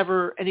usually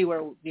never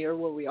anywhere near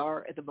where we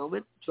are at the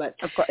moment. But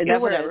of course,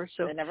 whatever.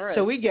 So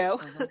so we go,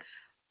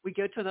 we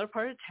go to another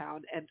part of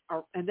town,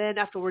 and then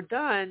after we're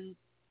done,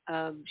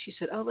 she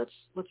said, "Oh,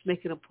 let's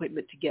make an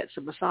appointment to get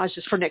some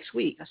massages for next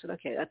week." I said,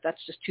 "Okay,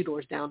 that's just 2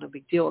 doors down, no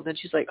big deal." And then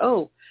she's like,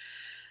 "Oh,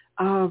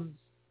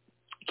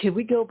 can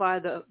we go by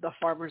the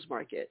farmer's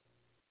market?"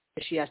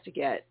 She has to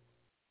get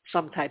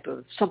some type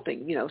of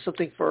something,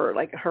 something for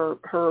like her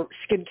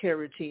skincare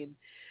routine.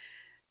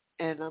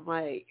 And I'm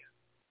like,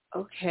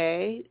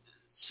 okay.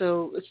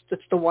 So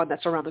it's the one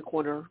that's around the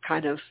corner,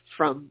 kind of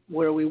from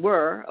where we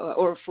were,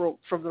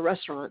 from the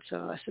restaurant. So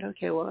I said,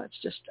 okay, well,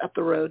 it's just up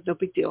the road, no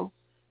big deal.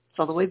 It's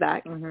on the way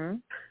back. Mm-hmm.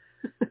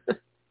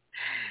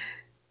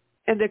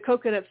 And the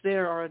coconuts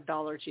there are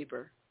 $1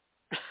 cheaper.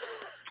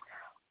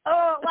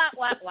 Oh, what?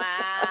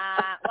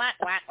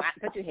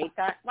 Don't you hate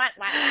that? What?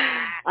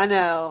 I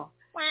know.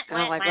 And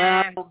I'm like,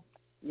 well,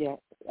 yeah.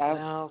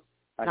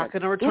 Not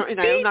going to return.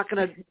 I'm not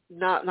going to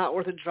not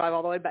worth it to drive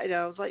all the way back.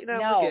 I was like,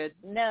 we're good.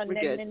 No.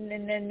 Good. And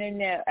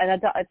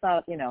it's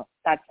not,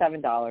 that's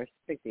 $7.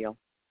 Big deal.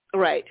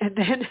 Right. And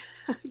then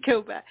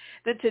go back.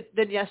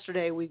 Then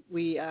yesterday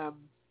we I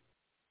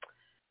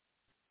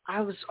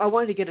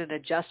wanted to get an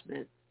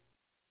adjustment,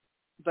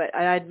 but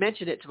I had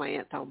mentioned it to my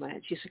Aunt Thelma,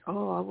 and she's like,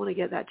 oh, I want to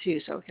get that too.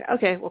 So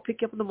okay, we'll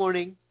pick you up in the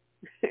morning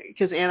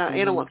because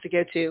Anna wants to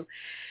go too.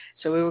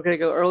 So we were going to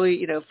go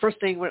early. First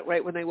thing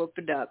right when they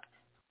opened up.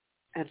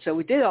 And so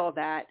we did all of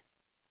that,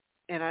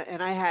 and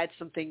I had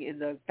something in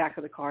the back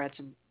of the car. I had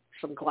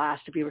some glass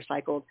to be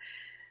recycled.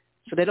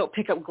 So they don't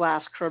pick up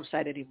glass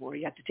curbside anymore.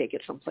 You have to take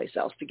it someplace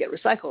else to get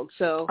recycled.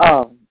 So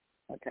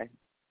okay.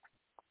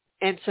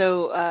 And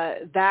so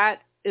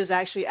that is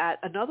actually at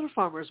another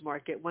farmer's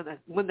market, one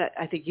that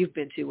I think you've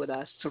been to with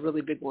us. It's a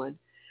really big one.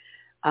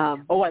 I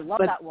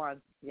love that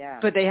one. Yeah.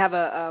 But they have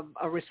a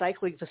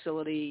recycling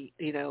facility,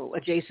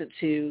 adjacent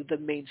to the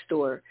main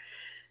store.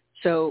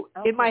 So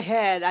in my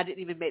head, I didn't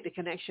even make the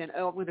connection.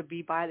 Oh, I'm going to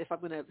be by if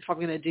I'm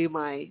going to do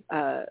my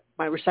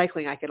my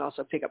recycling, I can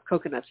also pick up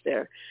coconuts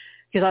there,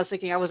 because I was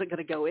thinking I wasn't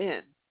going to go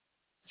in.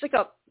 It's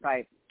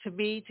like to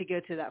me to go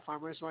to that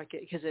farmer's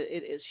market because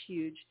it is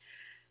huge.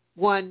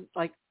 One,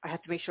 like I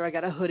have to make sure I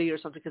got a hoodie or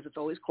something because it's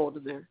always cold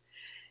in there,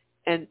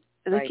 and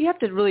like you have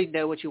to really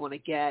know what you want to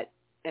get,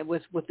 and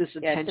with this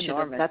intention,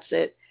 that's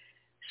it.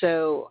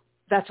 So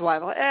that's why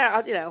I'm like,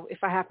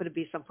 if I happen to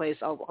be someplace,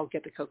 I'll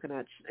get the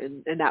coconuts,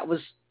 and that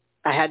was.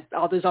 I had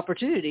all those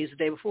opportunities the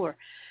day before,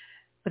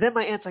 but then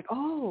my aunt's like,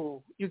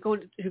 "Oh, you're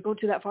going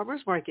to that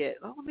farmer's market?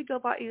 Oh, let me go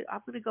by.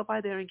 I'm going to go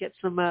by there and get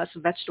some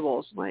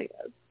vegetables." I'm like,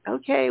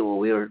 "Okay, well,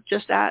 we were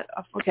just at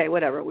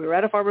whatever. We were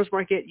at a farmer's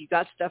market. You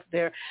got stuff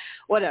there,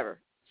 whatever."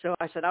 So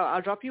I said,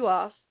 "I'll drop you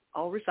off.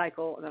 I'll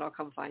recycle, and then I'll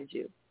come find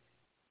you."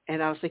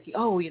 And I was thinking,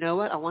 oh, you know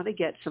what? I want to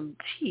get some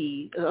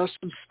tea or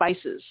some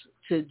spices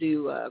to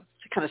do to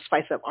kind of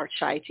spice up our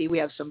chai tea. We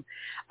have some.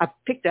 I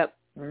picked up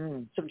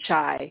some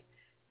chai.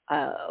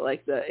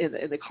 Like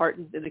in the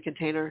carton, in the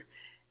container,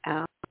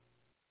 and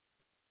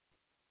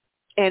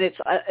it's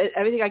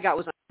everything I got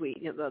was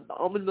unsweet. The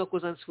almond milk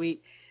was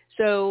unsweet,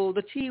 so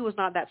the tea was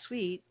not that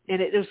sweet,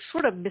 and it was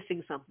sort of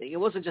missing something. It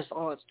wasn't just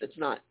it's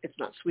not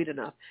sweet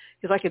enough,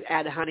 because I could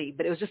add honey,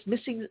 but it was just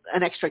missing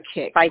an extra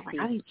kick. Spicy. Like,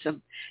 I need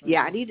some.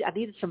 Yeah, I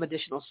needed some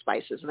additional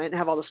spices, and I didn't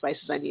have all the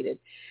spices I needed.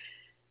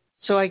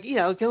 So I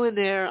go in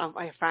there.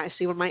 I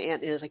see where my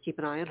aunt is. I keep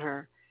an eye on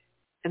her,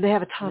 and they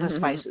have a ton of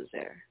spices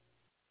there.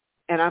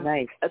 And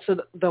so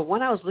the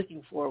one I was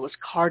looking for was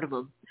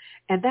cardamom,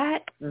 and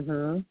that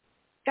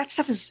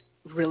stuff is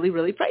really,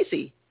 really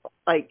pricey.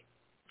 Like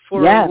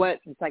for what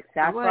it's like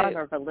saffron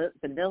or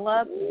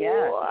vanilla.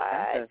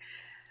 Yeah.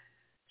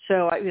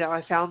 So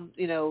I found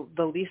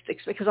the least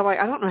expensive, because I'm like,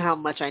 I don't know how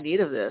much I need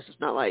of this. It's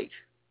not like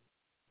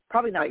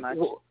probably not much.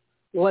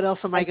 What else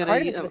am I going to?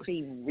 Cardamom would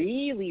be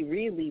really,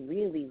 really,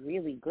 really,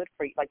 really good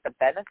for you. Like the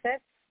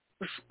benefits.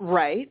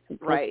 Right.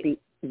 Be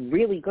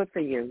really good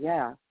for you.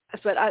 Yeah.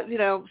 But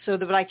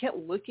but I kept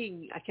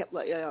looking. I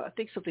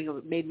think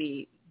something made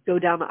me go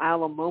down the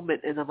aisle a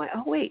moment, and I'm like,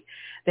 oh wait,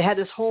 they had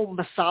this whole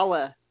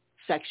masala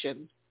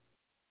section.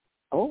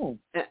 Oh.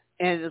 And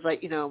it's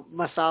like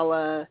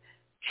masala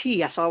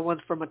tea. I saw one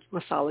for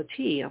masala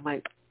tea. I'm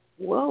like,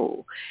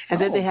 whoa.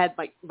 And then they had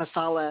like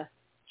masala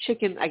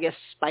chicken, I guess,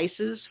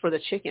 spices for the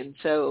chicken.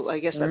 So I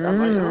guess I'm like,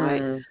 all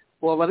right,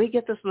 well, let me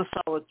get this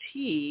masala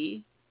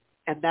tea,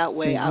 and that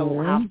way I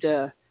won't have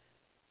to.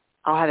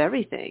 I'll have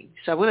everything.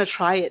 So I'm going to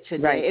try it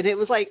today. And it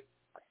was like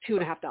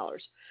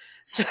 $2.50.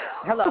 So.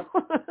 Hello.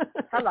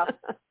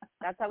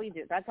 That's how we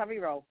do. That's how we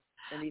roll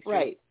in these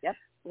streets. Yep.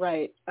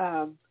 Right.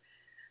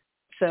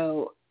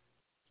 So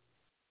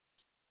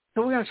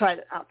we're going to try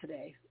it out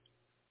today.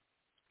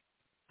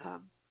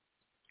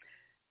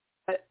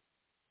 But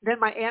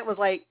then my aunt was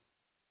like,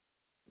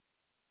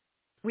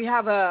 we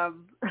have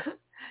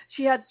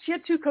she had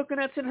 2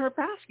 coconuts in her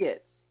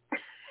basket.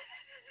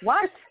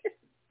 What?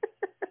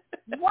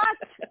 What?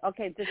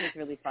 Okay, this is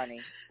really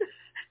funny.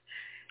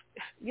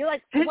 You're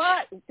like,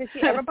 what? Did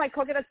she ever buy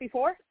coconuts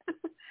before?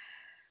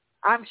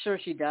 I'm sure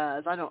she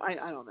does. I don't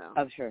know.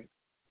 I'm sure.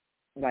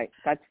 Right.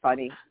 That's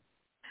funny.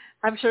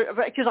 I'm sure,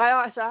 because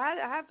I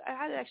had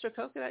an extra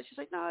coconut. She's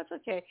like, no, it's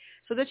okay.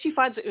 So then she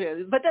finds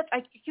it, but that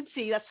I can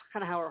see that's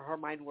kind of how her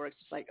mind works.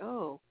 It's like,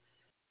 oh,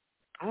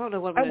 I don't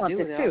know what I'm going to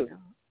do with it.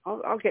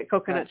 I'll get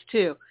coconuts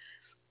too.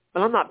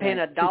 But I'm not paying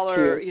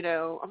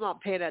 $1, I'm not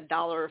paying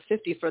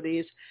 $1.50 for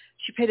these.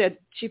 She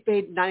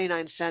paid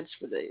 99 cents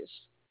for these.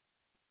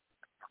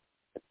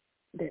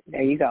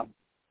 There you go.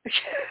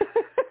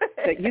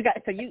 You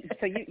got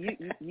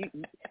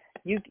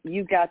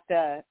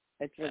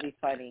It's really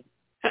funny.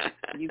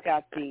 You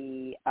got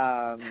the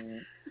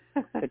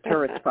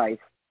tourist price.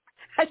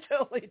 I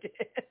totally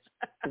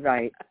did.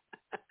 Right.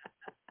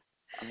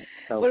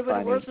 So would have been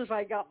funny. worse if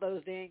I got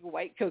those dang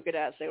white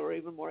coconuts. They were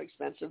even more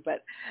expensive,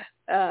 but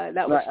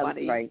that was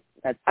funny. Right.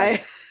 That's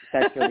funny.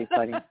 That's really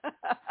funny.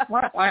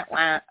 Wah, wah,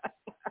 wah.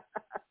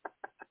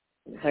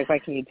 Like,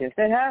 what can you do?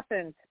 It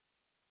happens.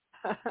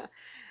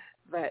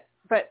 But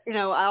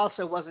I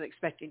also wasn't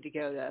expecting to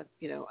go to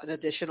an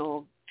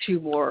additional 2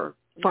 more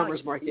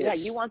farmers markets. Yeah,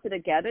 you wanted to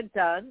get it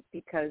done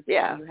because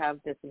you have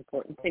this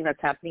important thing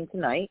that's happening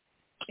tonight.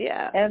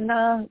 Yeah, and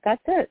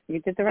that's it. You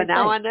did the right thing.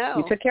 But now thing. I know.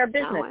 You took care of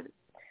business.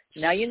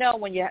 Now you know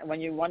when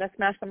you want to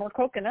smash some more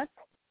coconuts.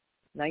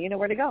 Now you know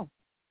where to go.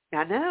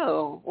 I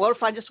know. Or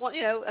if I just want,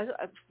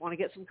 I want to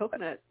get some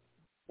coconut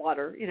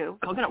water.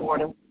 Coconut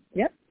water.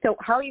 Yep. So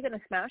how are you going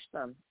to smash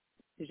them?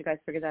 Did you guys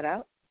figure that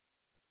out?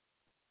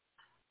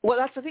 Well,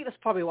 I think that's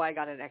probably why I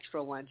got an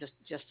extra one, just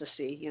to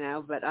see,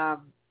 But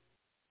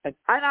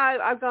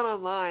I've gone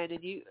online,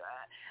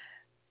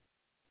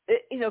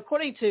 and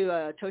according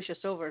to Tosha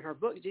Silver in her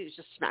book, you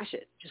just smash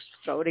it, just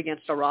throw it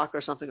against a rock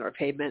or something or a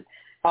pavement,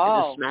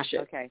 and just smash it.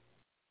 Okay.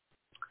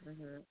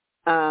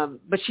 Mm-hmm.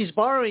 But she's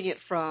borrowing it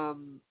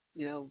from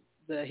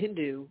the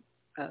Hindu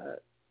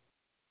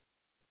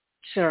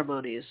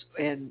ceremonies,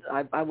 and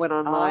I went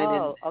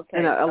online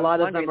and a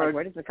lot of them are.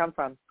 Where does it come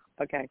from?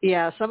 Okay.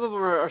 Yeah, some of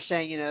them are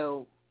saying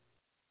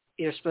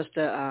you're supposed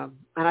to,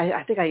 and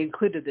I think I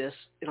included this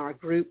in our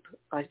group.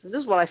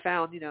 This is what I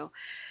found,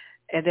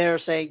 and they're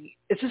saying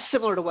it's just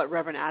similar to what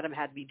Reverend Adam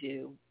had me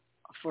do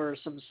for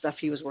some stuff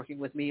he was working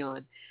with me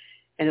on.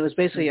 And it was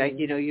basically like,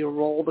 you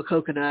roll the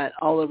coconut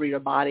all over your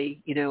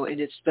body,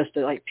 and it's supposed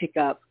to like pick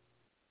up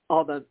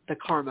all the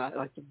karma,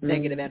 like the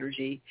negative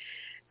energy.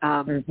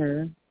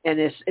 And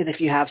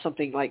if you have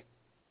something like,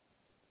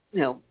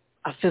 a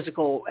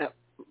physical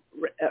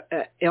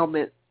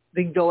ailment,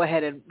 then go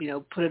ahead and,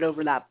 put it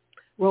over that,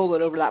 roll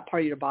it over that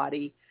part of your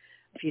body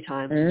a few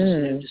times,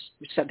 and just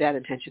set that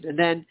intention. And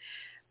then,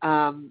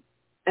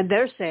 and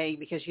they're saying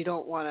because you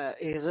don't want to,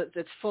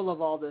 it's full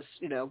of all this,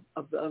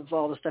 of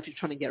all the stuff you're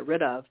trying to get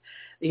rid of.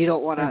 You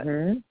don't want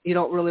to, you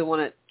don't really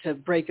want it to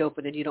break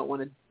open, and you don't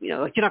want to,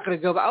 like you're not going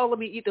to go, let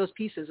me eat those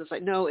pieces. It's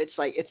like, no, it's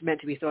like, it's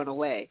meant to be thrown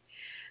away.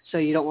 So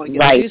you don't want to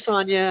get juice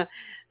on you.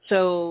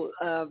 So,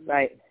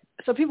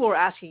 so people were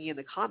asking you in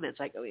the comments,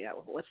 like, oh yeah,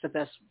 what's the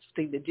best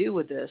thing to do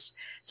with this?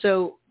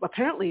 So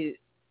apparently,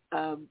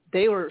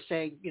 they were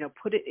saying,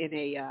 put it in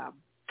a,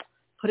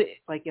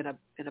 like in a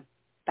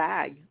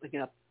bag, like in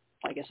a,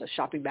 I guess a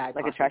shopping bag,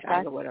 like a trash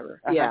bag or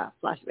whatever. Yeah,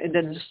 plastic, and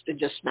then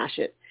just smash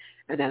it,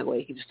 and then that way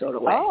you can just throw it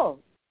away. Oh,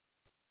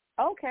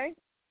 okay.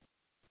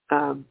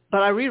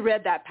 But I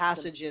reread that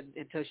passage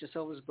in Tosha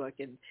Silver's book,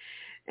 and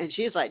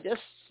she's like,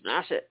 just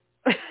smash it.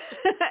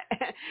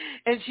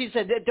 And she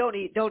said, don't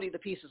eat the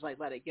pieces, like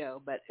let it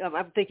go. But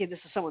I'm thinking this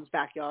is someone's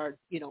backyard.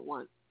 You don't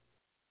want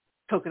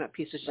coconut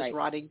pieces just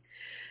rotting.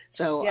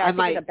 So I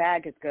think a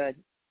bag is good.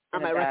 I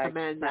might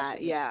recommend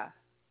that. Yeah.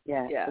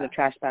 In a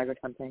trash bag or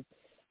something.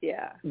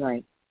 Yeah.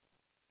 Right.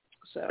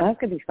 So that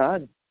could be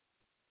fun.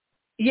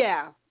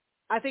 Yeah.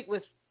 I think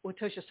with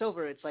Tosha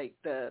Silver, it's like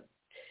the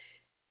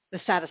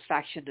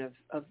satisfaction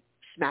of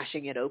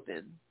smashing it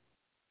open.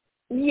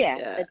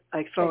 Yeah.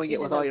 Like throwing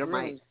it with all your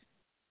might.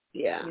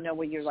 Yeah.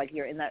 Where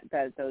you're in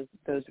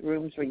those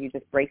rooms where you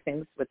just break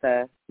things with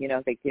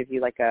they give you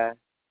like I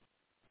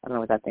don't know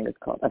what that thing is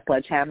called, a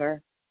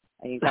sledgehammer,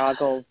 and you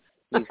goggles,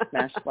 you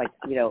smash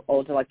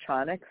old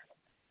electronics.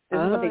 This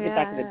is what they did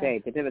back in the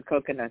day. They did with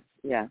coconuts.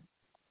 Yeah.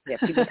 Yeah,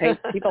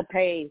 people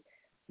pay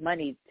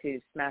money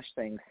to smash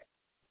things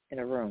in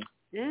a room.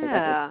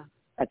 Yeah,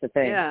 that's a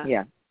thing.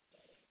 Yeah,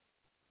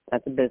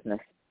 that's a business.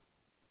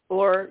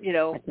 Or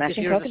if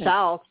you're in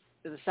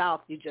the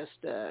South, you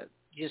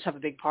just have a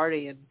big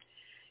party and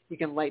you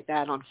can light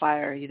that on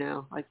fire.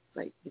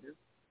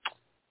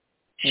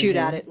 Shoot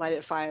at it, light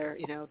it fire.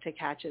 Take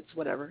hatchets,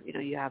 whatever.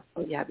 You have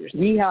your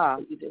stuff. Yeah,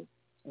 you do.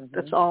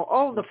 That's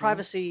all the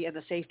privacy and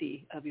the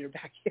safety of your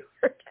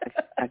backyard.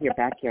 Of your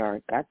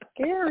backyard. That's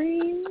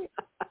scary.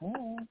 Yeah.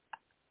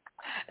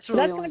 Really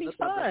that's going to be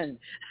fun.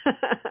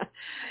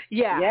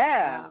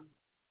 Yeah.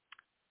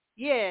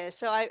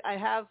 So I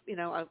have,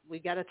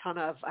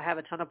 I have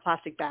a ton of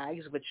plastic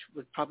bags, which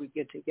would probably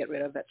be good to get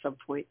rid of at some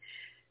point.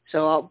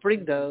 So I'll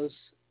bring those.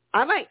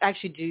 I might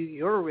actually do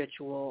your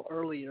ritual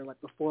earlier, like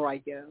before I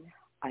go.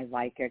 I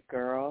like it,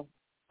 girl.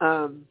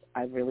 I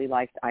really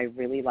like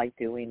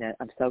doing it.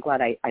 I'm so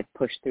glad I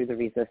pushed through the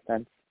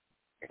resistance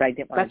because I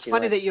didn't want to do it. That's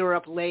funny that you were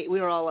up late.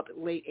 We were all up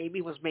late.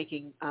 Amy was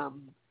making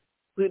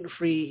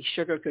gluten-free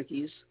sugar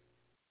cookies.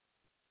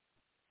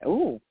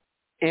 Ooh.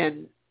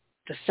 And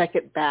the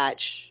second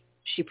batch,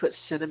 she put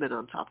cinnamon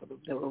on top of them.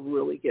 They were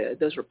really good.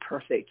 Those were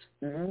perfect.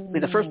 I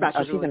mean, the first batch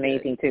was really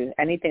amazing good. Too.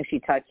 Anything she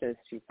touches,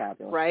 she's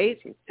fabulous. Right?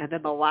 And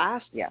then the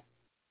last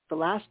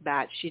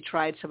batch, she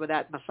tried some of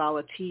that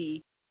masala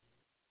tea.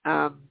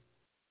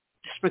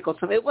 Sprinkled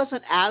some. It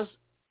wasn't as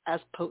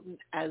potent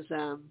as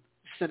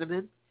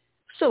cinnamon.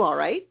 Still all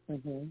right.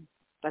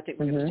 I think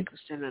we're going to stick with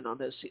cinnamon on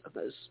those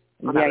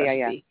on that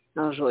recipe.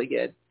 That was really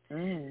good.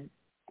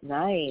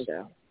 Nice.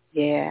 So,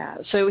 yeah.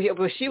 So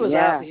when she was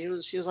up,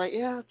 she was like,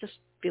 yeah, just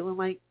feeling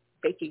like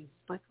baking.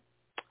 Like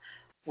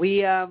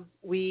we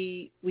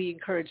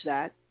encourage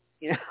that.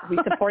 You know, we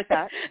support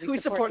that.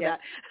 We support that.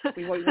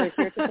 We're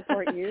here to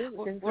support you.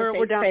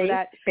 We're down for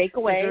that. Bake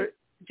away.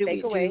 Do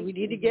we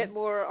need to get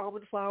more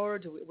almond flour?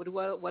 What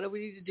do we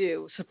need to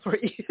do? Support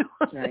you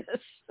on right.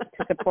 this.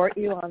 To support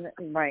you on the,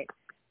 right.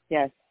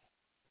 Yes.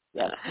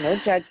 Yes. No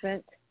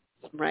judgment.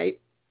 Right.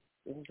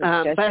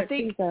 But I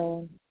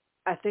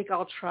think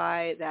I'll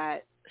try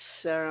that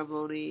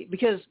ceremony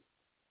because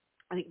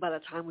I think by the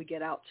time we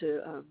get out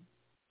to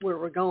where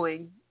we're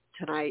going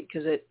tonight,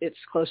 because it's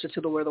closer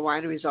to where the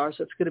wineries are,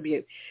 so it's going to be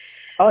a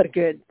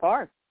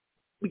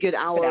good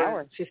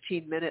hour,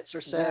 15 minutes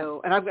or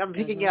so. Yeah. And I'm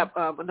picking up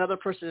another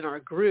person in our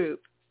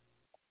group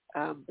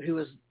who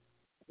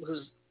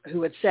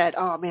had said,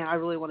 "Oh man, I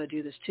really want to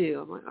do this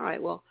too." I'm like, "All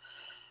right, well,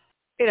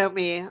 you know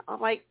me.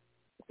 I'm like,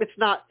 it's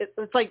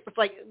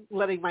like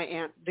letting my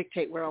aunt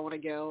dictate where I want to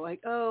go. Like,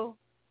 oh,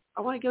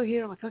 I want to go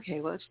here. I'm like, okay,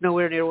 well, it's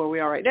nowhere near where we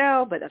are right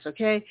now, but that's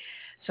okay."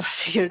 So I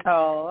figured,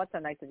 oh, that's so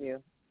nice of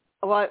you.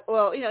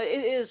 Well, you know,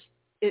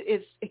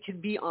 it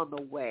can be on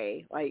the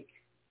way. Like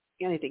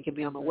anything can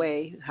be on the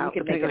way.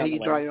 Depending on how you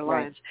draw your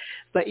lines.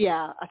 But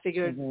yeah, I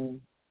figured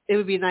it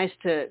would be nice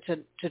to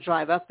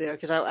drive up there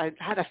because I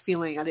had a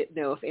feeling I didn't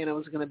know if Anna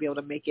was going to be able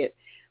to make it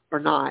or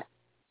not.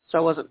 So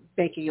I wasn't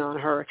banking on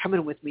her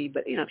coming with me,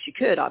 but, you know, if she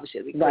could,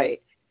 obviously it'd be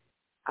great.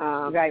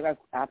 Right,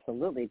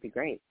 absolutely, it'd be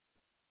great.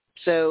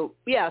 So,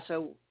 yeah,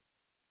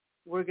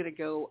 we're going to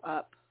go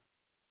up,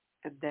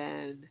 and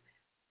then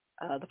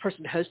the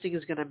person hosting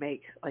is going to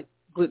make, like,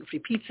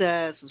 gluten-free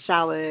pizza, some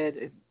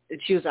salad,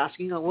 and she was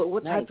asking, you know,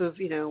 what type of,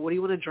 you know, what do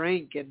you want to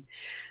drink? And,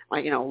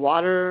 like, you know,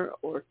 water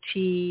or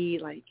tea,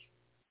 like,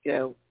 you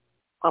know,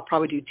 I'll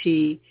probably do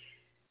tea.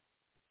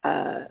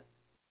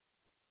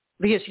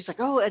 Because she's like,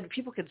 oh, and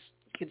people can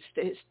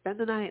spend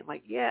the night. I'm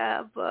like,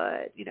 yeah,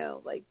 but, you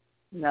know, like.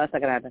 No, it's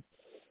not going to happen.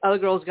 Other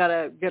girls got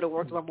to go to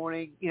work tomorrow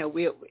morning. You know,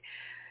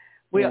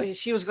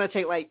 she was going to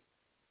take, like,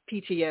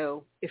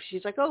 PTO. If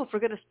she's like, oh, if we're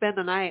going to spend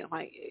the night, I'm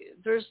like,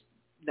 there's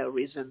no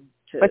reason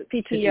to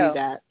do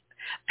that.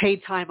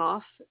 Paid time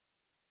off.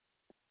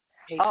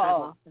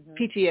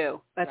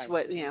 PTO. That's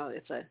what, you know,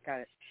 it's a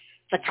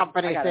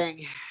company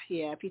thing.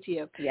 Yeah,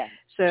 PTO. Yeah.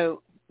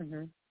 So,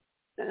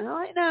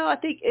 no, I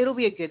think it'll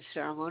be a good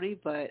ceremony,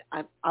 but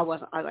I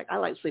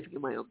like sleeping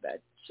in my own bed.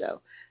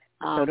 So,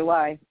 so do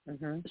I.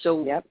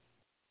 So, yep.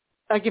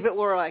 Like if it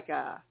were like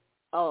a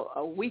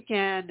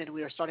weekend and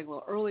we were starting a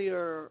little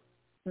earlier,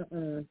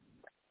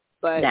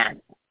 but no,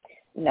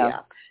 yeah.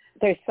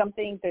 There's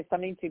something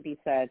to be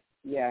said.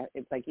 Yeah,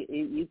 it's like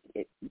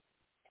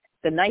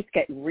the nights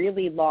get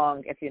really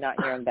long if you're not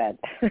in your own bed.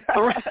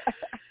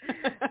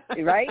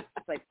 Right?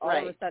 It's like all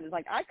of a sudden it's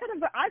like I could have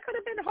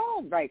been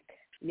home. Right.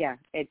 Yeah,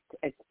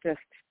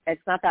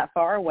 it's not that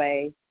far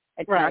away.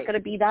 It's not going to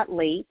be that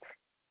late.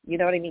 You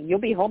know what I mean? You'll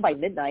be home by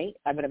midnight,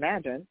 I would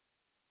imagine.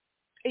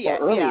 Yeah,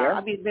 or earlier. Yeah.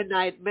 I mean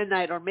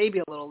midnight, or maybe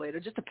a little later.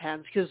 It just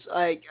depends because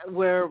like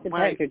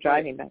depends if you're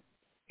driving back.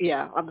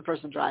 Yeah, I'm the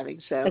person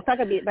driving, so it's not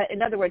going to be. But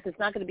in other words, it's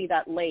not going to be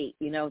that late.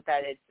 You know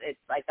that it's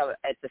like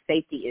it's a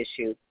safety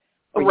issue.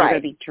 Or you're going to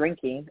be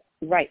drinking.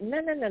 Right?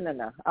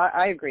 No.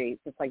 I agree.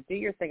 It's like do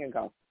your thing and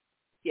go.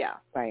 Yeah.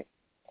 Right.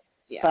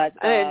 Yeah. But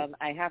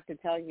I have to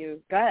tell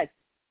you. Go ahead.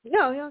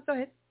 No, go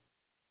ahead.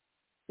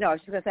 No, I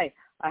was just going to say,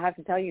 I have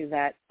to tell you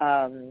that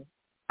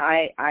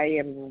I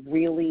am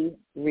really,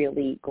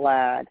 really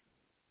glad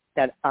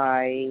that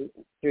I,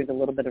 through the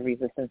little bit of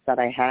resistance that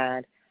I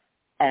had,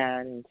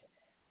 and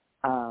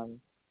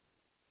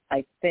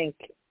I think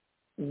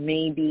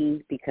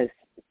maybe because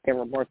there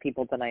were more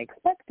people than I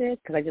expected,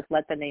 because I just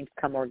let the names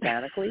come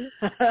organically,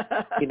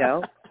 you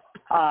know.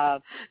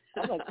 I'm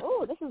like,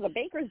 oh, this is a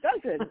baker's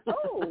dozen.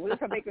 Oh, we're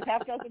from baker's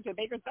half dozen to a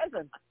baker's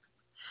dozen.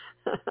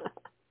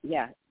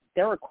 Yeah,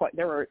 there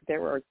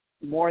were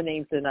more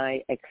names than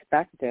I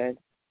expected,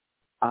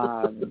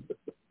 and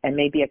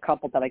maybe a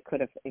couple that I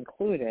could have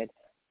included.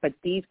 But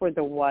these were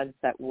the ones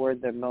that were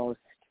the most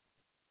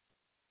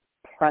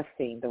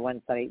pressing, the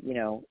ones that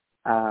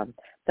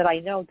that I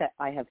know that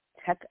I have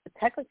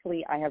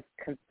technically I have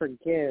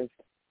forgive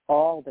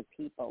all the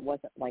people. It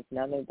wasn't like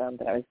none of them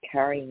that I was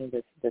carrying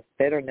this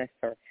bitterness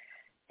or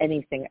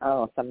anything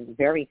else. I'm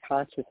very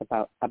conscious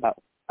about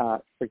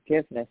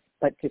forgiveness,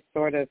 but to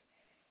sort of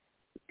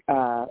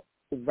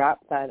wrap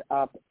that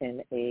up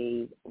in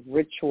a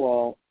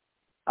ritual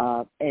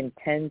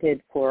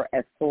intended for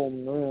a full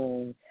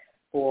moon,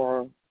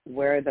 or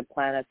where the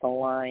planets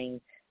align,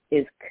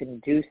 is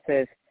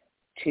conducive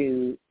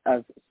to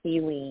of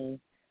healing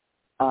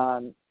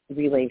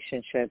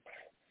relationships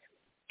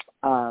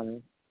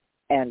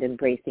and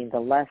embracing the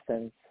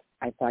lessons.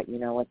 I thought, you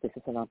know what, this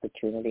is an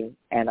opportunity,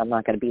 and I'm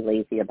not going to be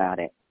lazy about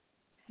it.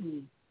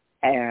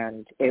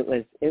 And it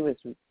was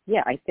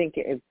I think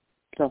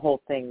the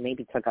whole thing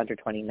maybe took under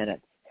 20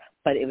 minutes,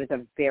 but it was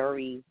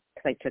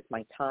because I took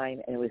my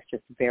time, and it was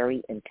just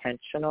very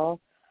intentional,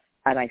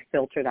 and I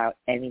filtered out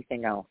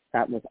anything else.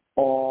 That was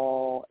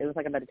all. It was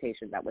like a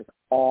meditation. That was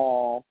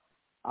all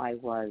I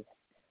was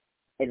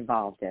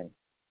involved in,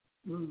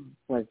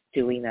 was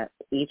doing that,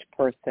 each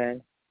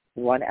person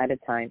one at a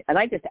time. And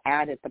I just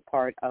added the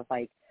part of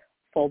like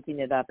folding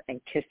it up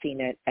and kissing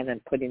it and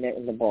then putting it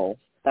in the bowl.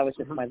 That was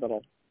just my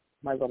little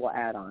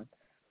add-on.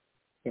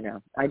 You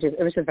know,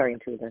 it was just very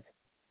intuitive.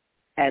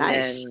 And nice.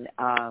 then,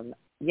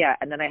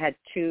 and then I had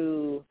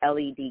 2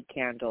 LED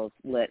candles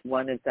lit.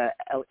 One is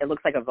it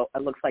looks like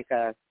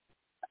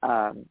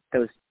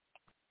those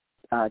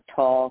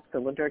tall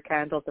cylinder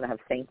candles that have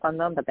saints on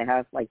them, but they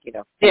have like, you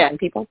know,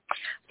 people.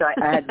 So I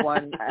had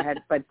one.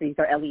 But these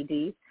are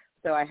LEDs.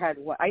 So I had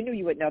one. I knew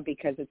you would know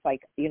because it's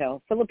like, you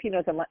know,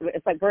 Filipinos and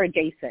it's like we're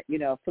adjacent. You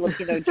know,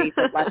 Filipino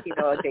adjacent,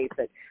 Latino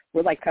adjacent.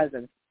 We're like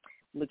cousins,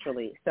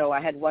 literally. So I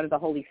had one of the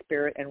Holy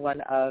Spirit and one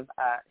of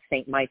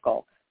Saint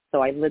Michael.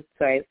 So I lit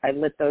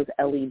those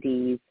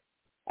LEDs,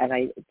 and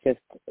I just,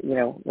 you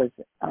know, it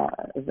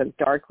was a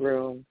dark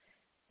room,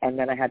 and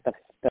then I had the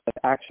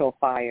actual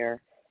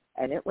fire,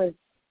 and it was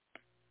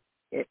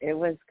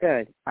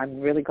good. I'm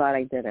really glad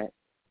I did it.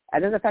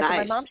 And then the fact that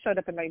my mom showed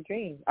up in my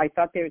dream, I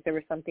thought there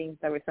was something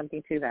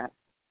to that.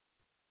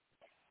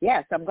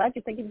 Yeah, so I'm glad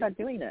you're thinking about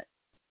doing it.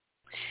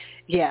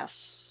 Yes.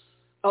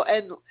 Oh,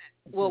 and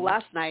well,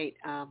 last night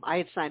I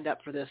had signed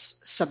up for this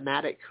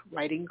somatic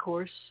writing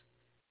course.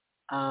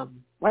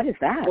 What is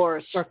that? Or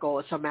a circle,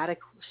 a somatic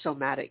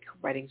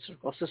writing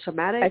circle. So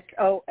somatic.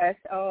 SOMATIC,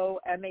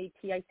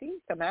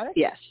 somatic.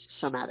 Yes,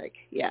 somatic.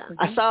 Yeah,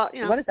 I saw.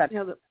 You know, what is that? You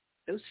know,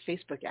 those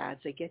Facebook ads,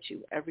 they get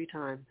you every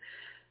time.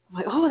 I'm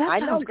like, oh,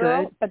 that sounds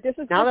girl, good. But this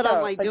is now good, that I'm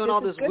though. like but doing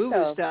all this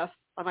woo-woo stuff,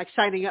 I'm like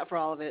signing up for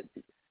all of it.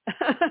 We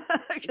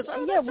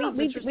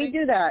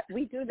do that.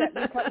 We dip in,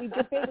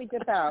 we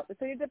dip out.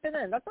 So you're dipping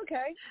in. That's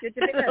okay. You're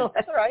dipping in.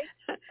 That's all right.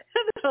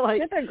 They're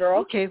like, dip in, girl.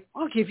 Okay,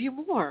 I'll give you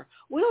more.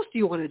 What else do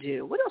you want to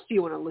do? What else do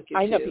you want to look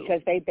into? I know,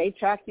 because they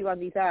track you on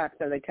these apps,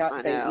 or they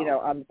you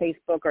know, on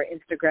Facebook or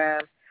Instagram.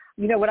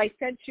 You know what I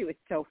sent you? It's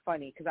so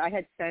funny because I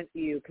had sent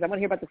you, because I want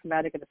to hear about the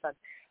somatic and the sun,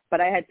 but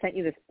I had sent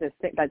you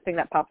that thing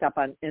that popped up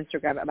on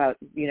Instagram about,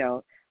 you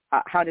know,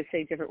 how to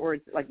say different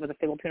words like with a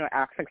Filipino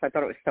accent, because I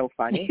thought it was so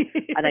funny,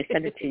 and I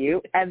sent it to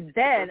you. And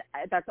then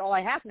that's all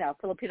I have now,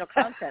 Filipino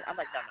content. I'm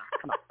like, no,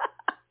 come on,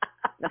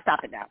 let's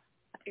stop it now.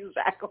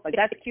 Exactly. Like,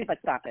 that's cute, but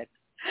stop it.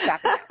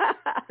 Stop it now.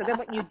 So then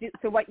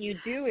what you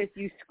do is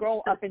you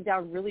scroll up and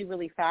down really,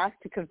 really fast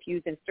to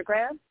confuse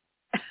Instagram,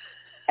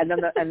 and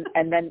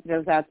then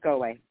those ads go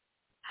away.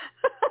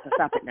 So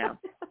stop it now.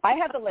 I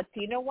have the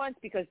Latino ones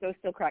because those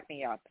still crack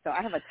me up. So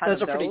I have a ton of those.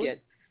 Those are pretty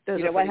good. When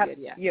your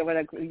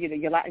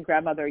Latin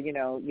grandmother, you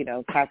know,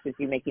 catches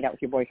you making out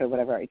with your boyfriend,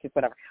 whatever. It's just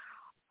whatever.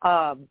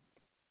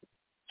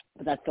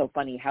 But that's so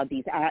funny how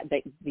these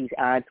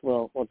ads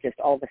will just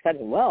all of a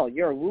sudden, well,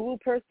 you're a woo-woo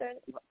person,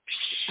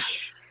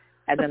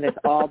 and then there's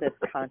all this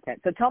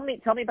content. So tell me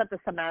about the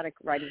somatic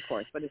writing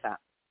course. What is that?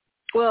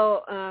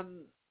 Well,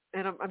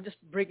 and I'm just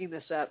bringing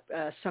this up.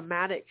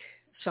 Somatic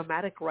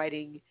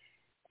writing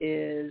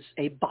is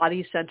a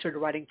body-centered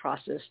writing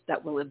process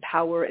that will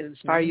empower and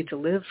inspire you to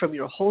live from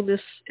your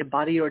wholeness,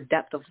 embody your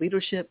depth of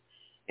leadership,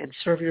 and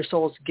serve your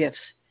soul's gifts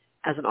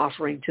as an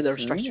offering to the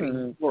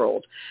restructuring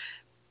world.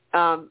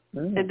 And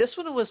this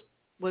one was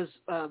with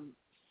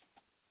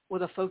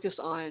a focus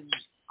on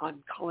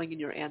calling in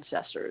your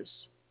ancestors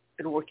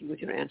and working with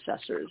your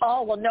ancestors.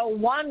 Oh, well, no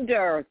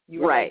wonder.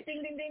 You were right. Like,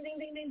 ding, ding, ding, ding,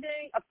 ding, ding,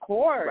 ding. Of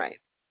course. Right.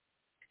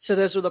 So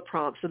those were the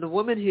prompts. And the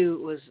woman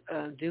who was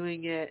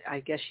doing it, I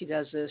guess she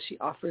does this. She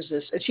offers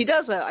this. And she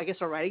does,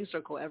 a writing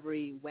circle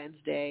every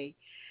Wednesday.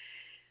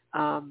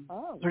 Her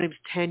name's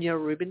Tanya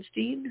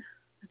Rubenstein.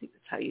 I think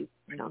that's how you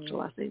pronounce her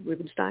last name.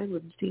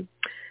 Rubenstein.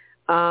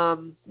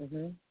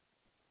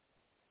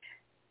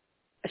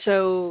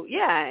 So,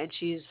 yeah, and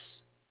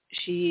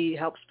she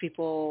helps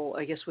people,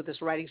 I guess, with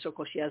this writing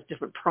circle. She has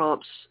different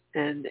prompts,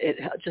 and it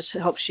just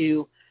helps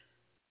you,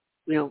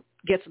 you know,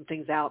 get some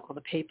things out on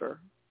the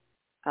paper.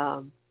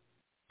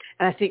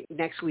 And I think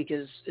next week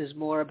is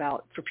more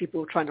about for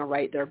people trying to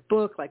write their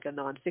book, like a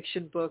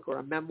nonfiction book or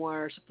a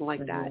memoir or something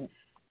like that.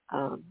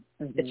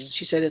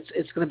 She said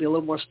it's going to be a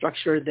little more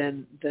structured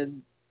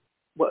than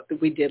what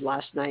we did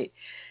last night.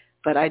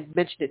 But I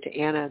mentioned it to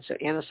Anna, and so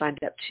Anna signed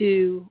up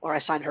too, or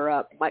I signed her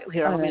up. Let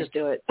me just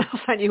do it. I'll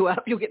sign you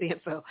up. You'll get the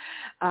info.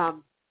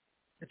 And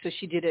so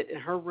she did it in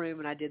her room,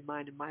 and I did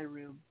mine in my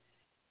room.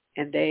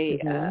 And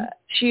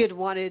she had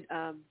wanted...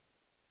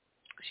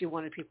 she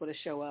wanted people to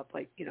show up,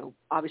 like, you know,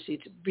 obviously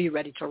to be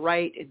ready to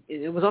write.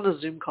 It was on a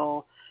Zoom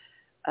call.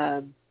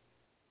 Then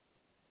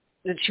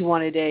she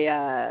wanted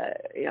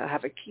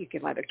you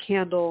can light a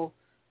candle.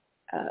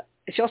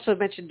 She also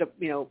mentioned to,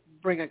 you know,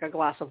 bring like a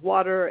glass of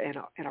water and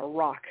a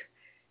rock.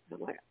 And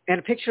I'm like, and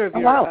a picture of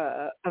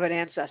of an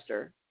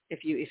ancestor,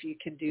 if you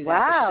can do that.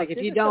 Wow, like, if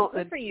this you is don't, so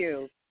good for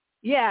you.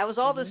 Yeah, it was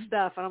all this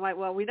stuff, and I'm like,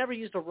 well, we never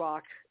used a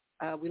rock.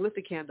 We lit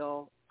the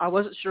candle. I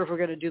wasn't sure if we were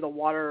going to do the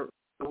water,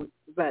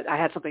 but I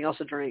had something else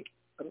to drink.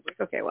 I was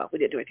like, okay, well, we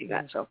didn't do anything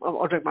like that, so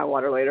I'll drink my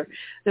water later.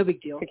 No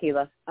big deal.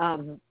 Tequila.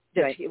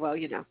 Right. Well,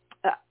 you know.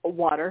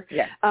 Water.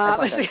 Yeah,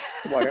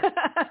 water.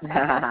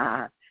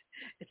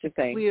 It's a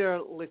clear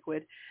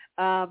liquid.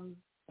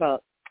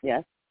 Well,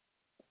 yes.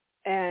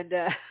 And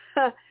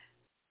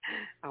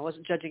I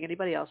wasn't judging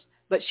anybody else,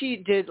 but she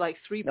did like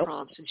 3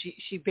 prompts, and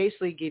she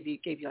basically gave you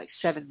like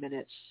 7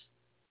 minutes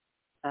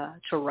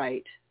to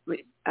write.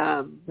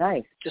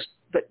 Nice.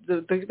 But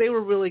they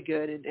were really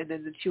good, and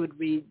then she would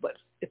read what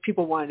if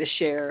people wanted to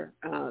share,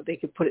 they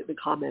could put it in the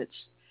comments,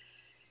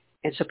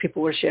 and so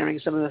people were sharing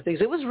some of the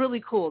things. It was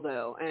really cool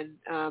though, and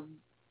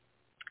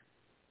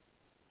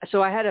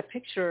so I had a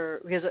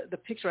picture because the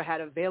picture I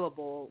had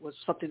available was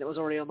something that was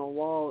already on the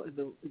wall in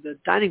the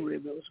dining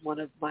room. It was one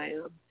of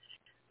my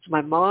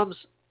mom's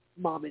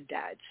mom and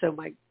dad, so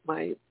my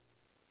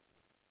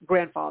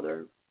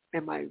grandfather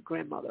and my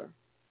grandmother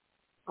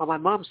on my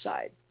mom's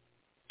side.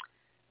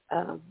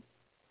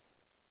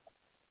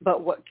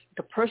 But what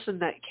the person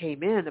that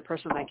came in, the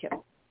person I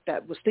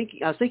was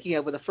thinking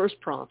of with the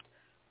first prompt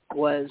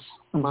was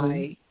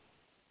my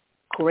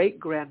great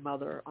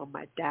grandmother on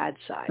my dad's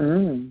side.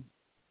 And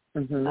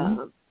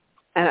I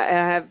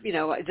have,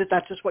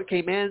 that's just what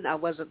came in. I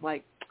wasn't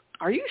like,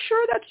 are you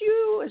sure that's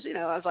you?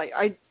 I was like,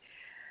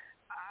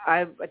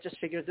 I just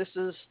figured this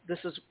is,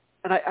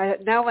 and I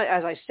now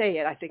as I say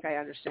it, I think I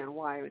understand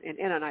why. And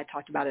Anna and I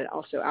talked about it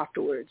also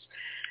afterwards,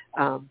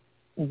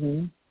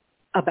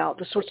 about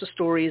the sorts of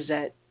stories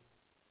that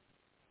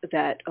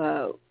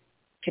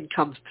can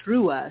come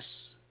through us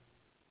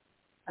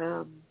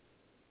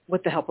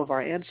with the help of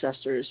our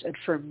ancestors. And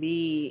for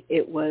me,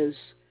 it was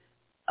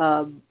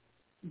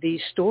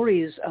these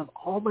stories of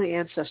all my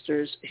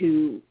ancestors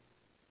who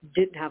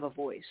didn't have a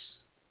voice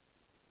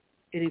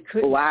and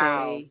who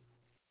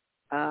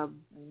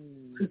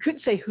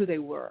couldn't say who they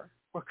were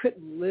or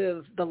couldn't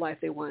live the life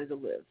they wanted to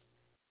live.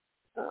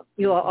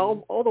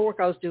 All the work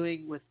I was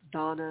doing with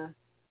Donna,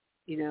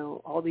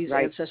 all these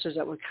ancestors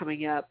that were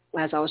coming up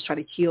as I was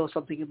trying to heal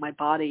something in my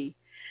body,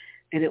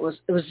 and it was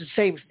the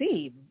same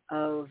theme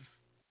of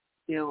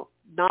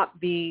not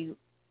being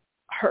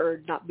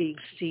heard, not being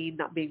seen,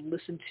 not being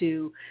listened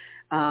to,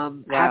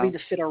 having to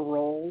fit a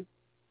role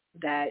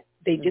that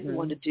they didn't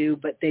want to do,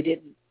 but they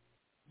didn't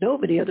know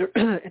of any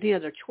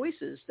other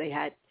choices they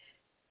had.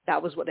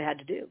 That was what they had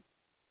to do.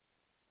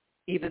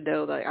 Even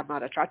though I'm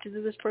not attracted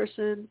to this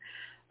person,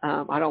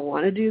 I don't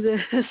want to do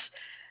this.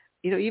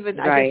 I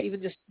guess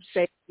even just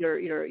say you're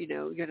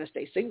going to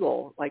stay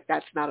single, like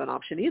that's not an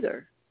option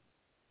either.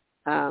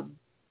 I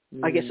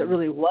guess it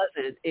really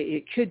wasn't.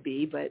 It could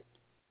be, but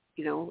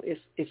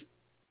if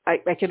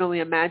I can only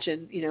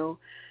imagine,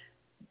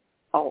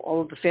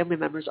 all of the family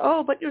members.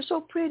 Oh, but you're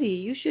so pretty.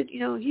 You should,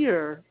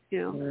 here,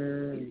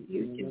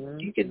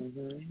 you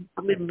can.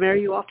 I'm going to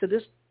marry you off to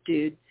this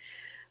dude.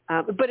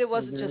 But it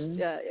wasn't just,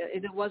 and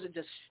it wasn't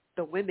just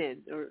the women,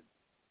 or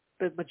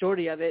the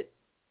majority of it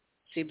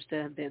seems to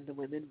have been the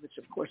women, which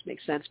of course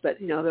makes sense. But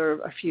there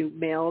are a few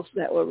males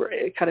that were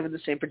kind of in the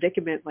same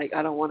predicament. Like,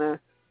 I don't want to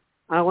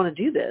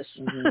do this.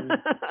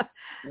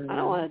 I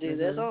don't want to do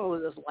this. I don't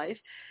want to live this life.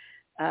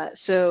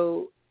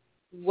 So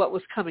what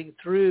was coming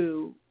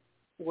through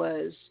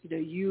was,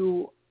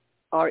 you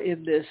are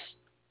in this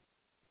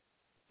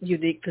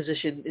unique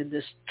position in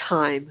this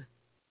time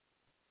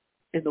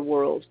in the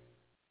world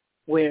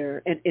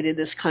where, and in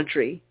this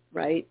country,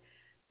 right,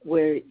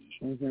 where,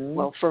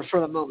 well, for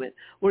the moment,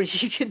 where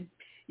you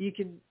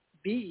can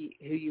be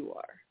who you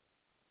are.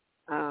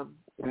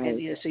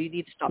 And, so you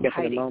need to stop hiding.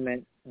 For the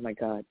moment. Oh my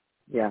God.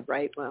 Yeah.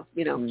 Right. Well,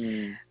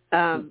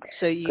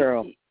 so you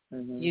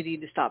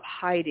need to stop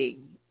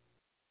hiding,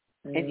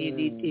 and you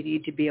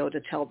need to be able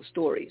to tell the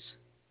stories.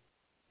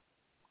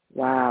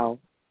 Wow.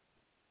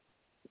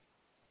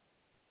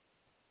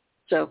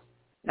 So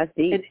that's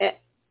deep. And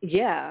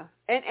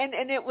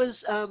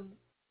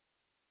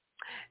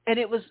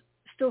it was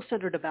still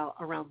centered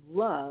around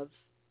love.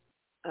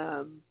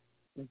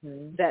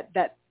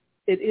 That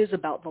it is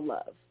about the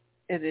love,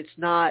 and it's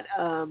not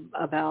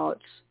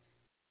about.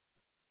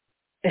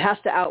 It has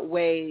to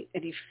outweigh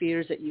any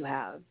fears that you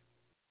have.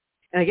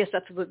 And I guess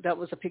that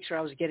was a picture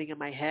I was getting in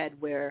my head,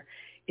 where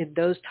in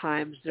those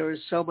times there was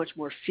so much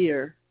more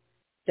fear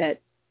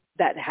that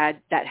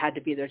had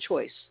to be their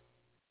choice,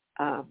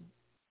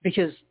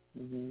 because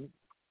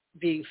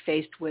being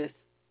faced with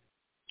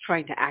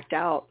trying to act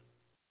out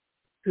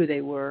who they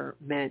were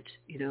meant,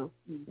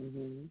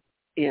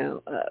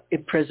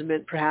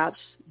 imprisonment, perhaps,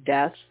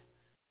 death,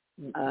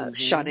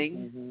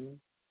 shunning,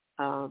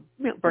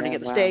 burning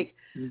at the stake.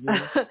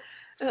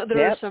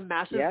 There are some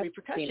massive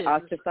repercussions. Being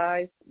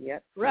ostracized.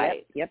 Yep.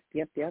 Right. Yep.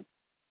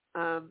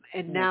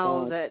 And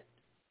now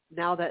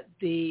that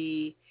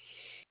the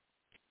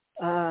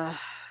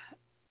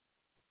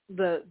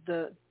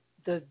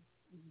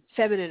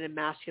feminine and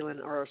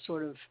masculine are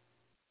sort of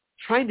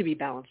trying to be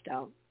balanced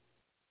out,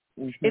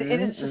 and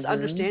it's just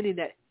understanding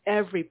that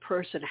every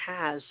person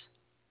has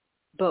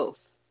both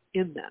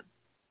in them.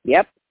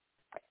 Yep,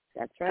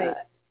 that's right.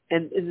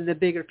 And in the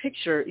bigger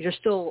picture, you're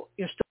still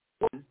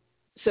one.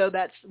 So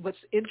that's what's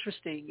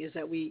interesting, is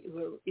that we're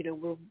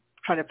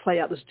trying to play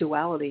out this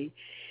duality,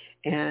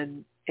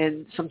 and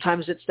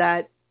sometimes it's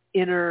that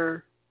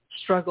inner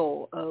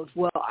struggle of,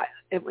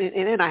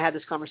 and I had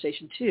this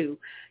conversation too,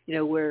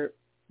 where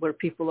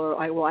people are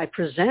like, well, I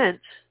present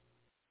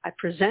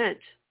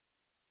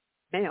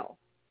male,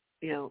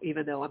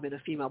 even though I'm in a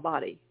female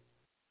body.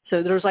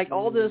 So there's like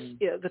all this,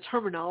 the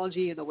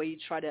terminology and the way you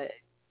try to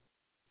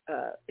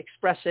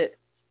express it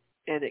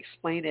and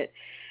explain it.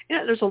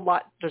 There's a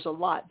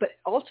lot, but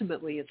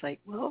ultimately it's like,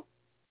 well,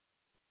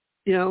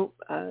 do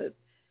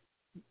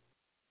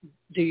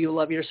you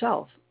love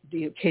yourself?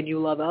 Can you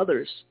love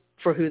others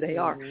for who they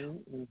are?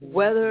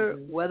 Whether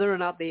or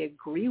not they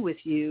agree with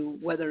you,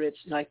 whether it's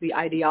like the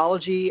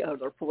ideology or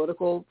their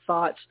political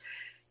thoughts,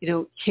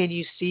 can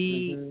you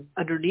see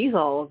underneath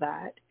all of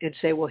that and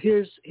say, well,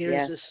 here's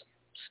this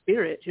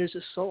spirit, here's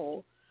a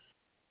soul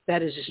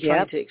that is just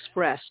trying to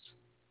express.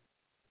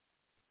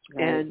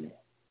 Right. And,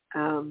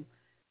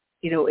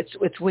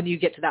 it's when you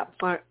get to that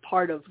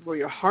part of where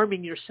you're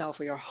harming yourself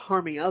or you're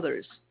harming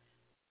others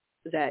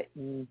that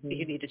you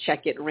need to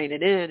check it and rein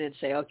it in and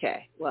say,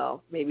 okay,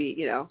 well, maybe,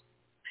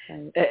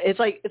 it's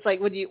like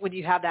when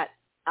you have that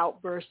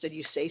outburst and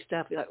you say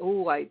stuff, you're like,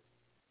 oh, I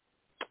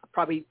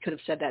probably could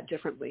have said that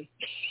differently.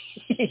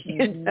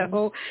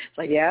 It's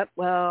like,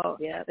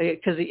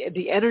 because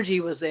the energy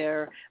was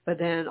there, but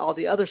then all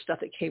the other stuff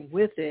that came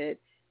with it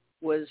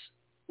was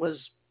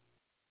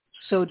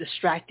so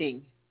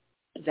distracting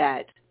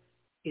that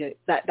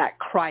that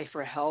cry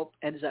for help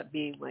ends up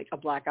being like a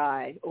black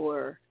eye,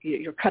 or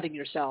you're cutting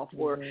yourself,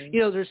 or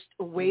there's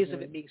ways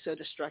of it being so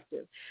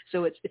destructive.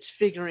 So it's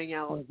figuring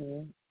out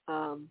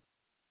the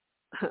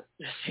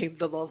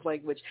love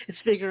language. It's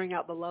figuring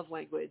out the love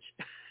language,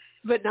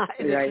 but not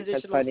in the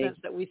traditional sense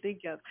that we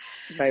think of.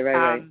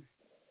 Right.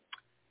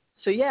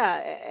 So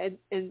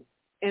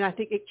and I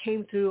think it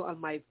came through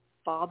on my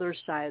father's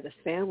side of the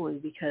family,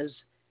 because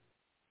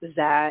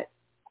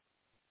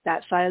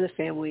that side of the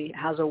family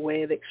has a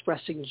way of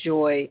expressing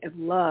joy and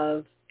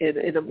love, and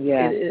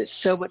it's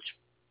so much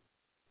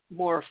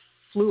more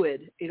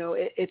fluid.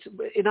 It's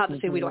not to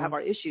say we don't have our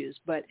issues,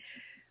 but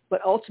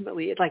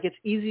ultimately it's like it's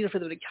easier for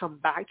them to come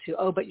back to,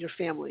 oh, but your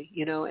family,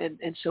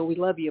 and so we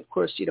love you, of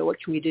course. What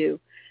can we do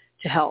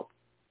to help?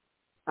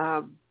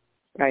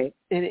 Right.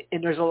 And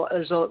there's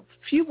a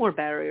few more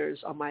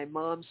barriers on my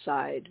mom's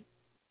side,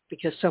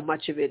 because so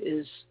much of it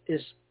is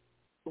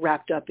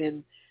wrapped up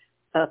in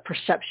a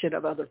perception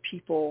of other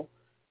people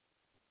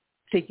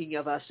thinking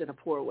of us in a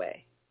poor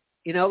way.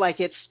 Like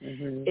it's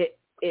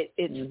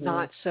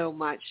not so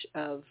much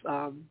of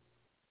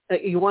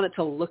you want it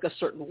to look a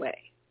certain way,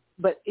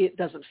 but it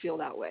doesn't feel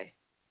that way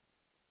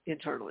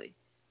internally.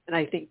 And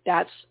I think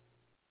that's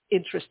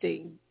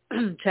interesting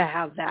to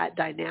have that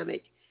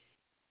dynamic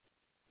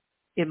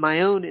in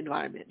my own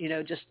environment,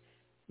 just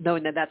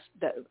knowing that's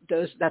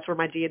where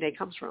my DNA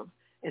comes from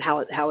and how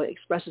it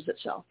expresses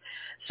itself.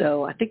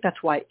 So I think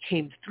that's why it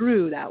came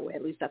through that way.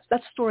 At least that's the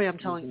story I'm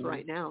telling for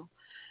right now.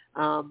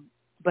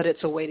 But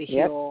it's a way to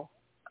heal.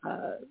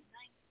 It's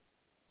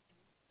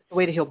a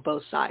way to heal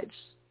both sides,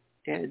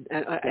 and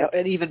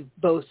even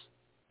both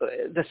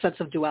the sense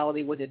of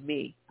duality within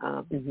me.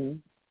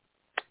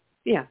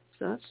 Yeah.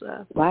 So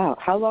that's wow.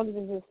 How long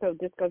does this go?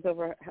 This goes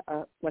over.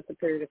 What's the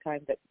period of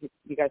time that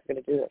you guys are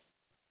going to do this?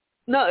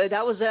 No,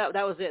 that was it.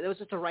 It was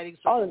just a writing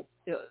circle.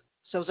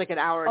 So it was like an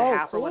hour and a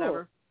half or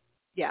whatever.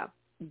 Yeah.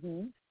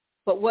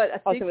 But what I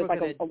think so it was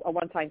like a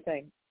one-time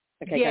thing.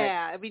 Okay.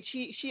 Yeah. I mean,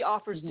 she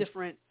offers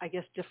different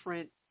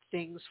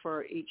things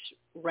for each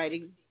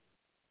writing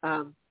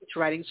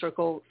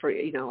circle. For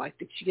I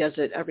think she does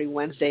it every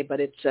Wednesday, but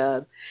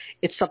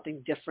it's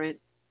something different.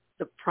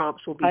 The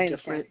prompts will be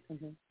different.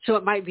 So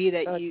it might be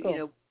that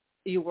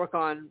you work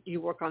on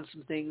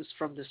some things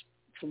from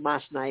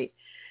last night.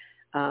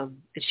 And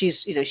she's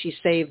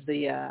saved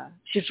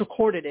she's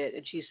recorded it,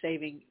 and she's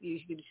saving. You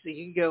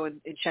can go and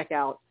check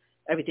out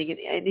everything,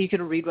 and you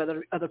can read what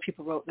other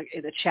people wrote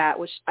in the chat,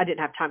 which I didn't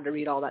have time to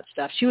read all that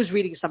stuff. She was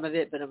reading some of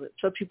it, but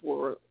some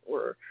people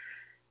were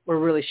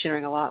really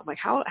sharing a lot. I'm like,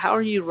 how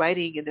are you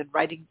writing and then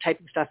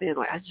typing stuff in?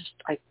 Like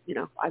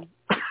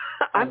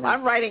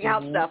I'm writing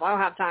out stuff. I don't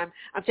have time.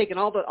 I'm taking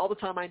all the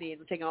time I need.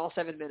 I'm taking all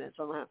 7 minutes.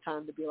 I don't have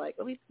time to be like,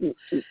 let me do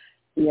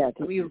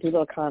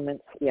little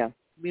comments. Yeah.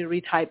 Me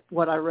retype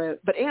what I wrote.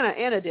 But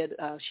Anna did.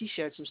 She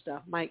shared some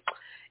stuff. I'm like,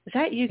 is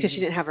that you? Because she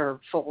didn't have her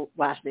full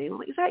last name. I'm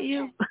like, is that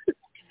you?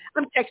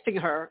 I'm texting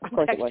her.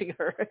 That's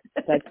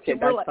good.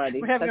 That's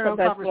funny. We're having our own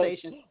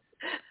conversation.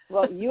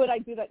 Well, you and I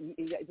do that.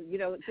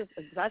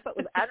 That's what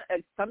was.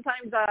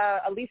 Sometimes,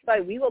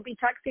 Alyssa, we will be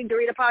texting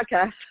during a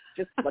podcast.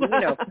 Just letting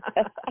you know.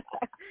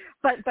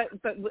 but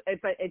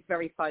it's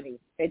very funny.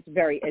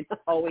 It's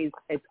always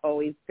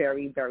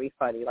very, very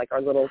funny. Like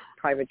our little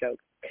private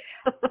jokes.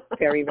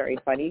 Very, very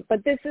funny.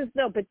 But this is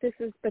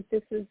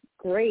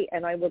great,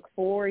 and I look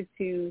forward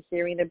to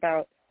hearing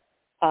about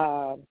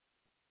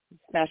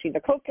smashing the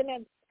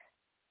coconuts.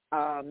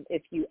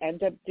 If you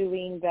end up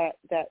doing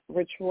that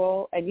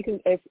ritual, and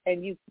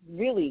you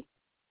really,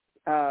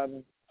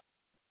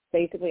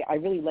 basically, I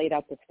really laid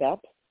out the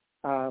steps,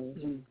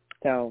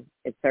 so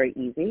it's very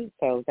easy.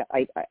 So that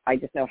I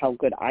just know how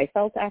good I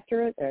felt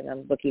after it, and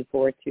I'm looking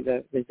forward to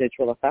the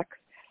residual effects.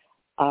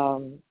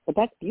 But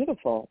that's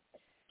beautiful.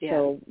 Yeah.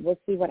 So we'll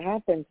see what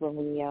happens when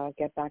we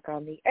get back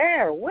on the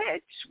air,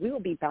 which we will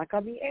be back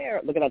on the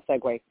air. Look at that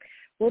segue.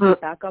 We'll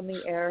be back on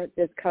the air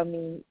this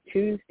coming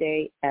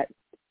Tuesday at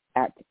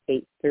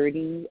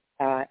 8:30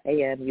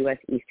 a.m. U.S.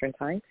 Eastern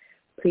Time.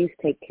 Please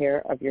take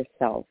care of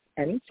yourself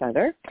and each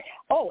other.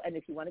 Oh, and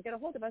if you want to get a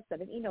hold of us,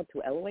 send an email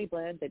to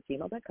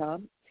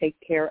loabland@gmail.com. Take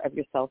care of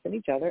yourself and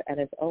each other. And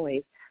as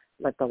always,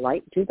 let the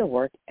light do the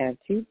work and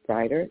to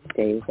brighter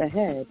days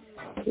ahead.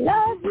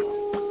 Love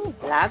you.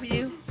 Love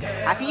you.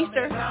 Happy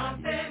Easter.